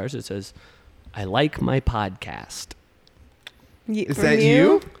 5 stars. It says, I like my podcast. Is that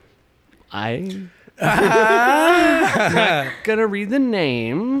you? I'm not gonna read the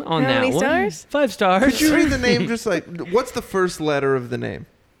name on How that many one. stars? 5 stars. Could you read the name just like, what's the first letter of the name?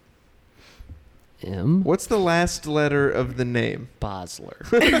 M. What's the last letter of the name? Bosler.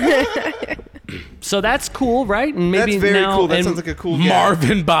 So that's cool, right? And maybe That's very now, cool. That and sounds like a cool guy.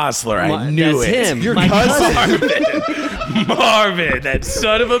 Marvin Bosler. I knew that's it. him. Your My cousin. Marvin, that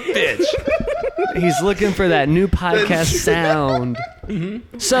son of a bitch. He's looking for that new podcast sound.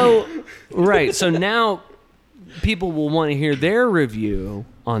 So, right. So now people will want to hear their review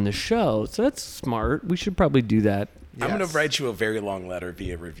on the show. So that's smart. We should probably do that. I'm going Yes. to write you a very long letter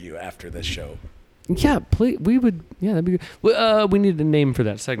via review after this show. Yeah, please. We would. Yeah, that'd be good. We need a name for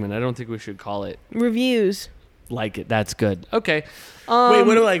that segment. I don't think we should call it Reviews. Like It. That's good. Okay. Wait,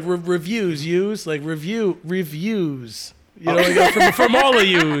 what are like reviews? Use like reviews. You know, like, from all of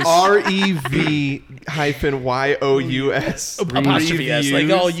yous. REV-YOUS. Apostrophe S, like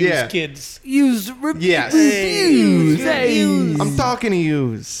all you Yeah. kids. Use Yes. reviews. Hey. I'm talking to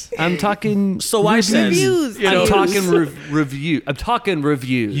yous. I'm talking. So I said, Reviews. you know, I'm talking review. I'm talking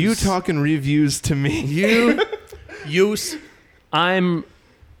reviews. You talking reviews to me. You. use. I'm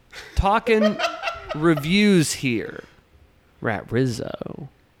talking reviews here. Rat Rizzo.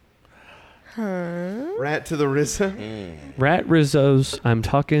 Rat to the Rizzo. Rat Rizzo's. I'm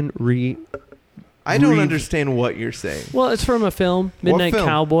talking I don't understand what you're saying. Well, it's from a film, Midnight film?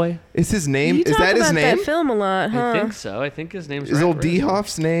 Cowboy. Is his name? You Is talk that his about name? that film a lot, huh? I think so. I think his name's Is Rat old Rizzo.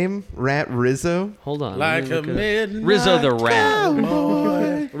 D-Hoff's name Rat Rizzo? Hold on. Like let a me look it up. midnight Rizzo the Rat.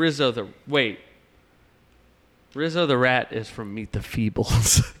 cowboy. Rizzo the wait. Rizzo the Rat is from Meet the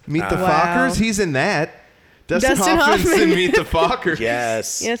Feebles. Meet the Wow. Fockers? He's in that. Dustin Dustin Hoffman's Hoffman. in Meet the Fockers.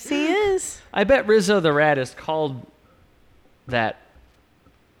 Yes. Yes, he is. I bet Rizzo the Rat is called that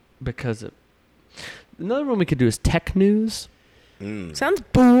because of. Another one we could do is tech news. Sounds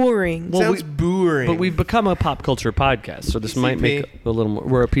boring. Well, Sounds boring. But we've become a pop culture podcast, so this might make a little more.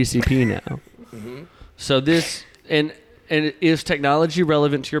 We're a PCP now. So this and is technology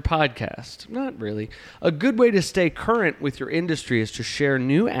relevant to your podcast? Not really. A good way to stay current with your industry is to share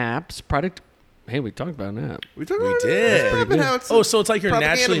new apps, product. Hey, we talked about an app. we talked We about did. it. But how it's Oh, so it's like you're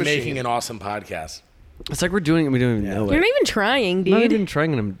propaganda naturally machine. making an awesome podcast. It's like we're doing it. We don't even know You're it. not even trying, Not dude. even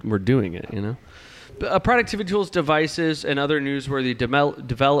trying them. We're doing it. You know. Productivity tools, devices, and other newsworthy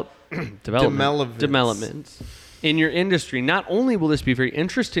developments in your industry, not only will this be very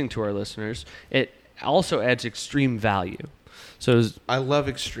interesting to our listeners, it also adds extreme value. So I love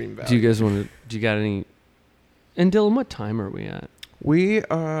extreme value. do you guys want to, do you got any, and Dylan, what time are we at? We're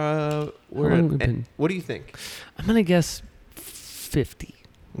long have we been? what do you think? I'm going to guess 50.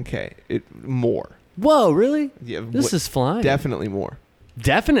 Okay, more. Whoa, really? Yeah, This is flying. definitely more.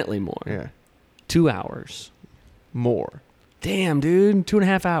 Definitely more. Yeah, 2 hours. more. Damn, dude.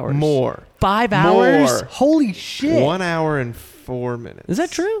 2.5 hours. More. 5 hours? More. Holy shit. 1 hour and 4 minutes. Is that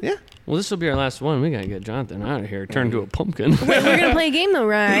true? Yeah. Well, this will be our last one. We got to get Jonathan out of here. Turn into a pumpkin. Wait, we're gonna play a game though,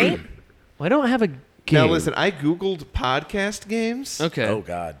 right? Well, I don't have a game. Now listen, I googled podcast games. Okay. Oh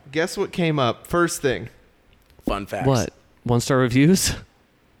God. Guess what came up? First thing, Fun facts. What? 1-star reviews?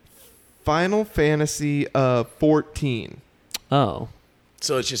 Final Fantasy 14. Oh.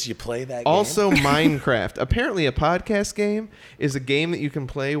 So it's just you play that game? Also, Minecraft. Apparently, a podcast game is a game that you can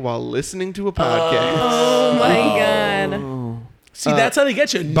play while listening to a podcast. Oh my god. Oh. See, that's how they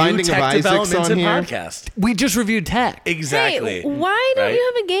get you. New Binding of tech Isaac's developments on in here. podcast. We just reviewed tech. Exactly. Hey, why don't Right?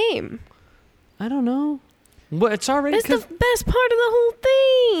 you have a game? I don't know. What? It's already. That's the best part of the whole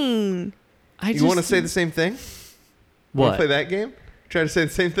thing. You want to say the same thing? Want what? to play that game? Try to say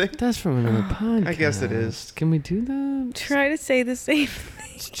the same thing? That's from another podcast. I guess it is. Can we do that? Try to say the same.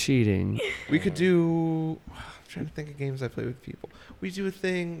 It's cheating. We could do... I'm trying to think of games I play with people. We do a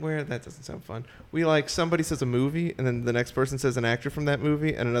thing where... That doesn't sound fun. We somebody says a movie, and then the next person says an actor from that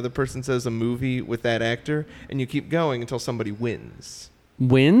movie, and another person says a movie with that actor, and you keep going until somebody wins.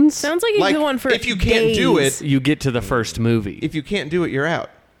 Wins? Sounds like you Like, go on for if you can't do days. it- You get to the first movie. If you can't do it, you're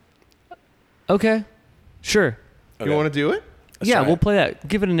out. Okay. Sure. You want to do it? Let's yeah, try we'll it. play that.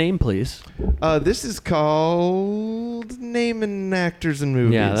 Give it a name, please. This is called Naming Actors and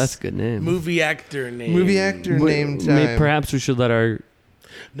Movies. Yeah, that's a good name. Movie actor name. Movie actor name time. Perhaps we should let our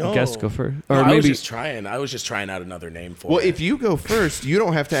No. guest go first. No, Or I was maybe. just trying. I was just trying out another name for Well, it. if you go first, you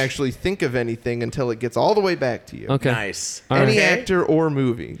don't have to actually think of anything until it gets all the way back to you. Okay. Nice. All Any right. actor or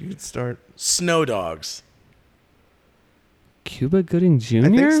movie. You could start. Snow Dogs. Cuba Gooding Jr.? I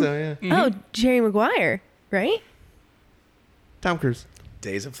think so, yeah. Oh, Jerry Maguire, right? Tom Cruise.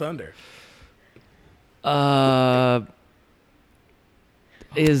 Days of Thunder.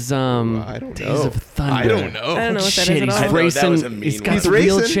 Is I don't Days know. of Thunder. I don't know. I don't know what that is Shit, at he's all. I know, racing. that was a mean He's one. got He's the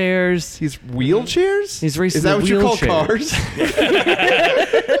racing? wheelchairs. He's wheelchairs? He's racing Is that the what you call wheelchairs. cars?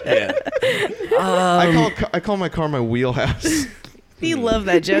 Yeah. I call my car my wheelhouse. You love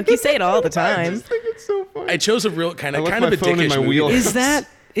that joke. You say it all the I time. just think it's so funny. I chose a real kind I of left kind of my a phone in dickish my movie. wheel.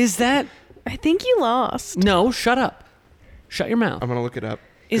 Is that? I think you lost. No, shut up. Shut your mouth. I'm gonna look it up.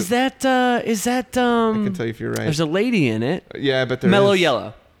 Is that? I can tell you if you're right. There's a lady in it. Yeah, but there Mellow is.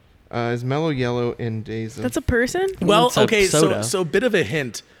 Yellow. Is Mellow Yellow in Days of... That's a person? Well, It's a okay, soda. so bit of a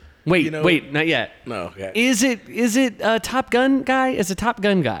hint. Wait, You know- wait, not yet. No, okay. Is it a Top Gun guy? Is a Top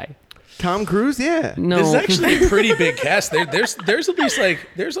Gun guy? Tom Cruise? Yeah. No. This is actually a pretty big cast. There's at least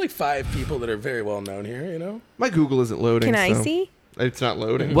there's 5 people that are very well known here. You know. My Google isn't loading. Can I so see? It's not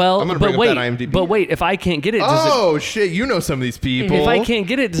loading. Well, I'm gonna but bring wait, up that IMDb. but wait. If I can't get it, does Oh shit! You know some of these people. it? If I can't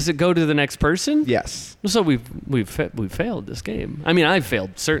get it, does it go to the next person? Yes. So we've failed this game. I mean, I've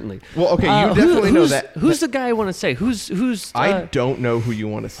failed certainly. Well, okay, you definitely know that. Who's the guy I want to say? Who's? I don't know who you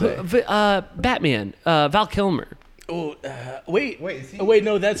want to say. Batman. Val Kilmer. Oh, wait. Wait, is he- Oh, wait.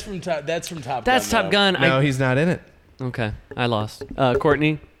 No, that's from Top. That's from Top. That's Gun, Top though. Gun. No, he's not in it. Okay, I lost.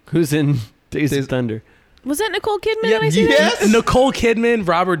 Courtney, who's in Days of Thunder? Was that Nicole Kidman? Yep. Did I see that? Yes. Nicole Kidman,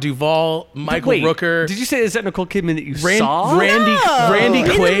 Robert Duvall, Michael Wait, Rooker. Did you say is that Nicole Kidman that you saw? Randy In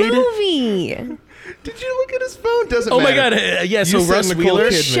Quaid. the movie. Did you look at his phone? Doesn't Oh my matter. God! Yeah. So You said Russ Nicole Wheeler.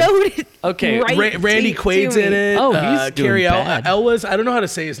 Kidman. Showed it. Okay, right Randy to Quaid's me. in it. Oh, he's doing Carrie bad. Elwes. I don't know how to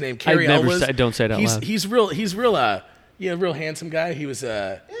say his name. Carrie never Elwes. don't say it out he's, loud. He's real. Real handsome guy. He was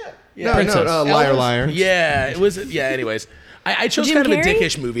No, Princess. liar, Elwes? liar. Yeah, it was. Yeah. Anyways, I chose Jim kind of a Carrey?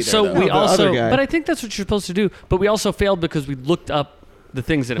 dickish movie. There, So though. we the also, other guy. but I think that's what you're supposed to do. But we also failed because we looked up the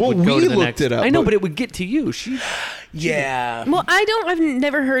things that it Well, would go we to the looked next. it up, I know, but- but it would get to you. Yeah. Well, I've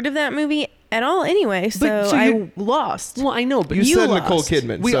never heard of that movie at all anyway, so, so I you- lost. Well, I know, but You said lost. Nicole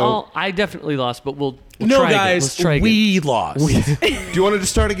Kidman. we so all. I definitely lost, but we'll No, try again. guys, Let's try again. we lost. do you want to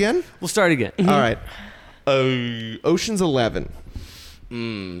just start again? We'll start again. All right. Ocean's 11.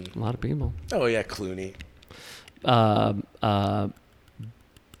 A lot of people. Oh yeah, Clooney. Batman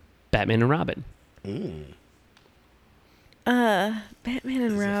and Robin. Batman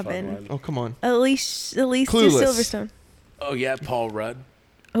and Robin. Oh, come on. Alicia Clueless. Silverstone. Oh yeah, Paul Rudd.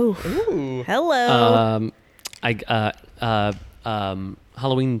 Oh, Ooh. hello.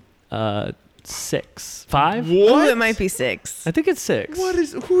 Halloween 6. 5? Oh, it might be 6. I think it's 6.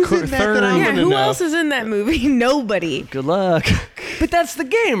 Who's in that Third. that I'm Yeah, gonna who know? else is in that movie? Nobody. Good luck. But that's the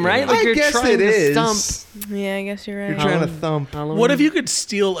game, right? Like I you're guess trying it to is. stump. Yeah, I guess you're right. You're trying to thump. Halloween. What if you could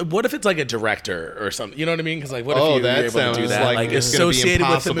steal? What if it's like a director or something? You know what I mean? Because like, what Oh, if you that were able to sounds do that? like it's gonna be associated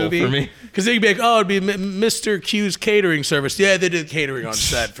with the impossible movie. for me. Because then you'd be like, oh, it'd be Mr. Q's catering service. Yeah, they did catering on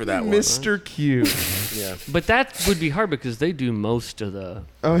set for that one. Mr. Q. Yeah. But that would be hard because they do most of the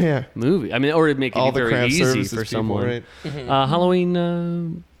Oh yeah. movie. I mean, or it'd make it All the very craft easy services for people, someone. right?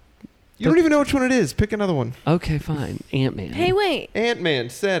 Halloween. You don't even know which one it is. Pick another one. Okay, fine. Ant-Man. Hey, wait. Ant-Man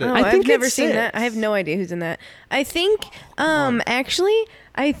said it. Oh, I think I've never it's seen 6. that. I have no idea who's in that. I think, actually,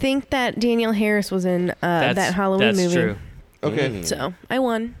 I think that Danielle Harris was in that Halloween movie. That's true. Okay. So I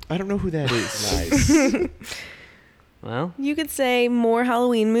won. I don't know who that is. Nice. Well, You could say more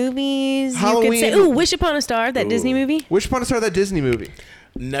Halloween movies. You Halloween- could say, ooh, Wish Upon a Star, that Disney movie. Which Upon a Star, that Disney movie?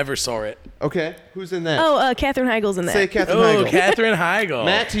 Never saw it. Okay. Who's in that? Oh, Katherine Heigl's in that. Say Katherine Oh, Heigl. Katherine Heigl.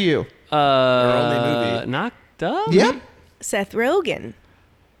 Matt, to you. only movie. Knocked Up. Yep. Seth Rogen.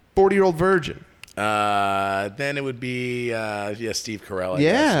 40-year-old virgin. Then it would be Steve Carell. I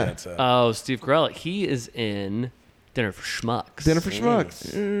Yeah. guess. That's, Oh, Steve Carell. He is in Dinner for Schmucks. Dinner for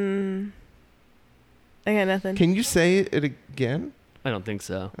Schmucks. I got nothing. Can you say it again? I don't think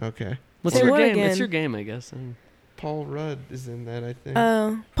so. Okay. What's Say your what game? again? It's your game, I guess. Paul Rudd is in that, I think.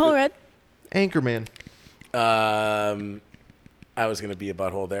 Paul Rudd. Anchorman. I was gonna be a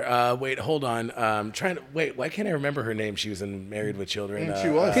butthole there. Wait, hold on. Why can't I remember her name? She was in Married with Children. And she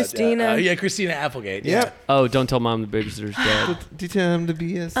was. Christina. Yeah, Christina Applegate. Yep. Oh, don't tell mom the babysitter's dead. Do you tell him to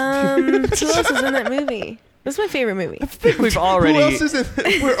be a... Who else is in that movie? That's my favorite movie. I think we've already. Who else is in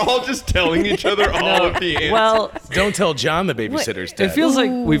it? We're all just telling each other all of the answers. Well, Don't tell John the babysitter's dead. it feels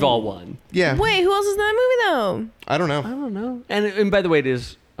like we've all won. Yeah. Wait, who else is in that movie though? I don't know. I don't know. And by the way, it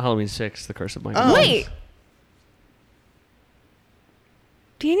is Halloween 6, The Curse of Michael. Oh. Myers. Wait.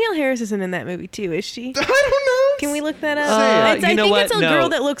 Danielle Harris isn't in that movie too, is she? I don't know. Can we look that up? Say it. You I know think what? it's a No. girl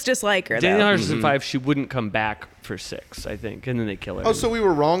that looks just like her. Danielle though. Harris is in 5. She wouldn't come back for 6, I think. And then they kill her. Oh, so we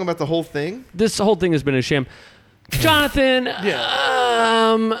were wrong about the whole thing? This whole thing has been a sham. Jonathan,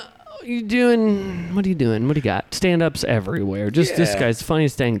 you doing? What are you doing? What do you got? Stand-ups everywhere. Just this Yeah. guy's the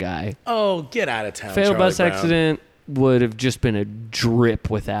funniest dang guy. Oh, get out of town. Failed Charlie bus Brown. accident would have just been a drip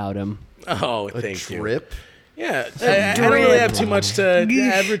without him. Oh, thank you. Drip. Yeah, I don't really have too much to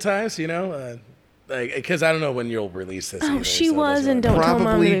advertise, you know, because I don't know when you'll release this. Oh, either, she so it was, doesn't and really don't tell mom the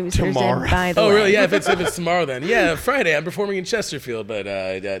Probably babysitter's dead, tomorrow. by the Oh, way. really? Yeah, if it's tomorrow, then yeah, Friday. I'm performing in Chesterfield, but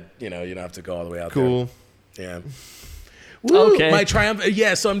you don't have to go all the way out Cool. there. Yeah. Woo, Okay. My triumph.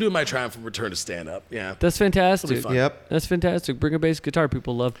 Yeah, so I'm doing my triumphant return to stand up. Yeah. That's fantastic. fun. Yep. That's fantastic. Bring a bass guitar.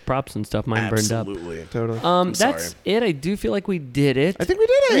 People love props and stuff. Mine burned up. Absolutely. Totally. That's sorry. it. I do feel like we did it. I think we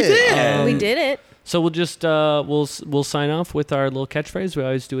did it. We did it. So we'll just we'll sign off with our little catchphrase we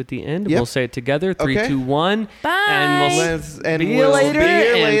always do at the end. Yep. We'll say it together. 3, Okay. 2, 1. Bye. And we'll And be we'll later. Be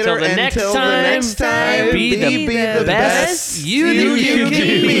here later. Until the next Until time, the next time. be the best you you can can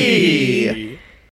be. be.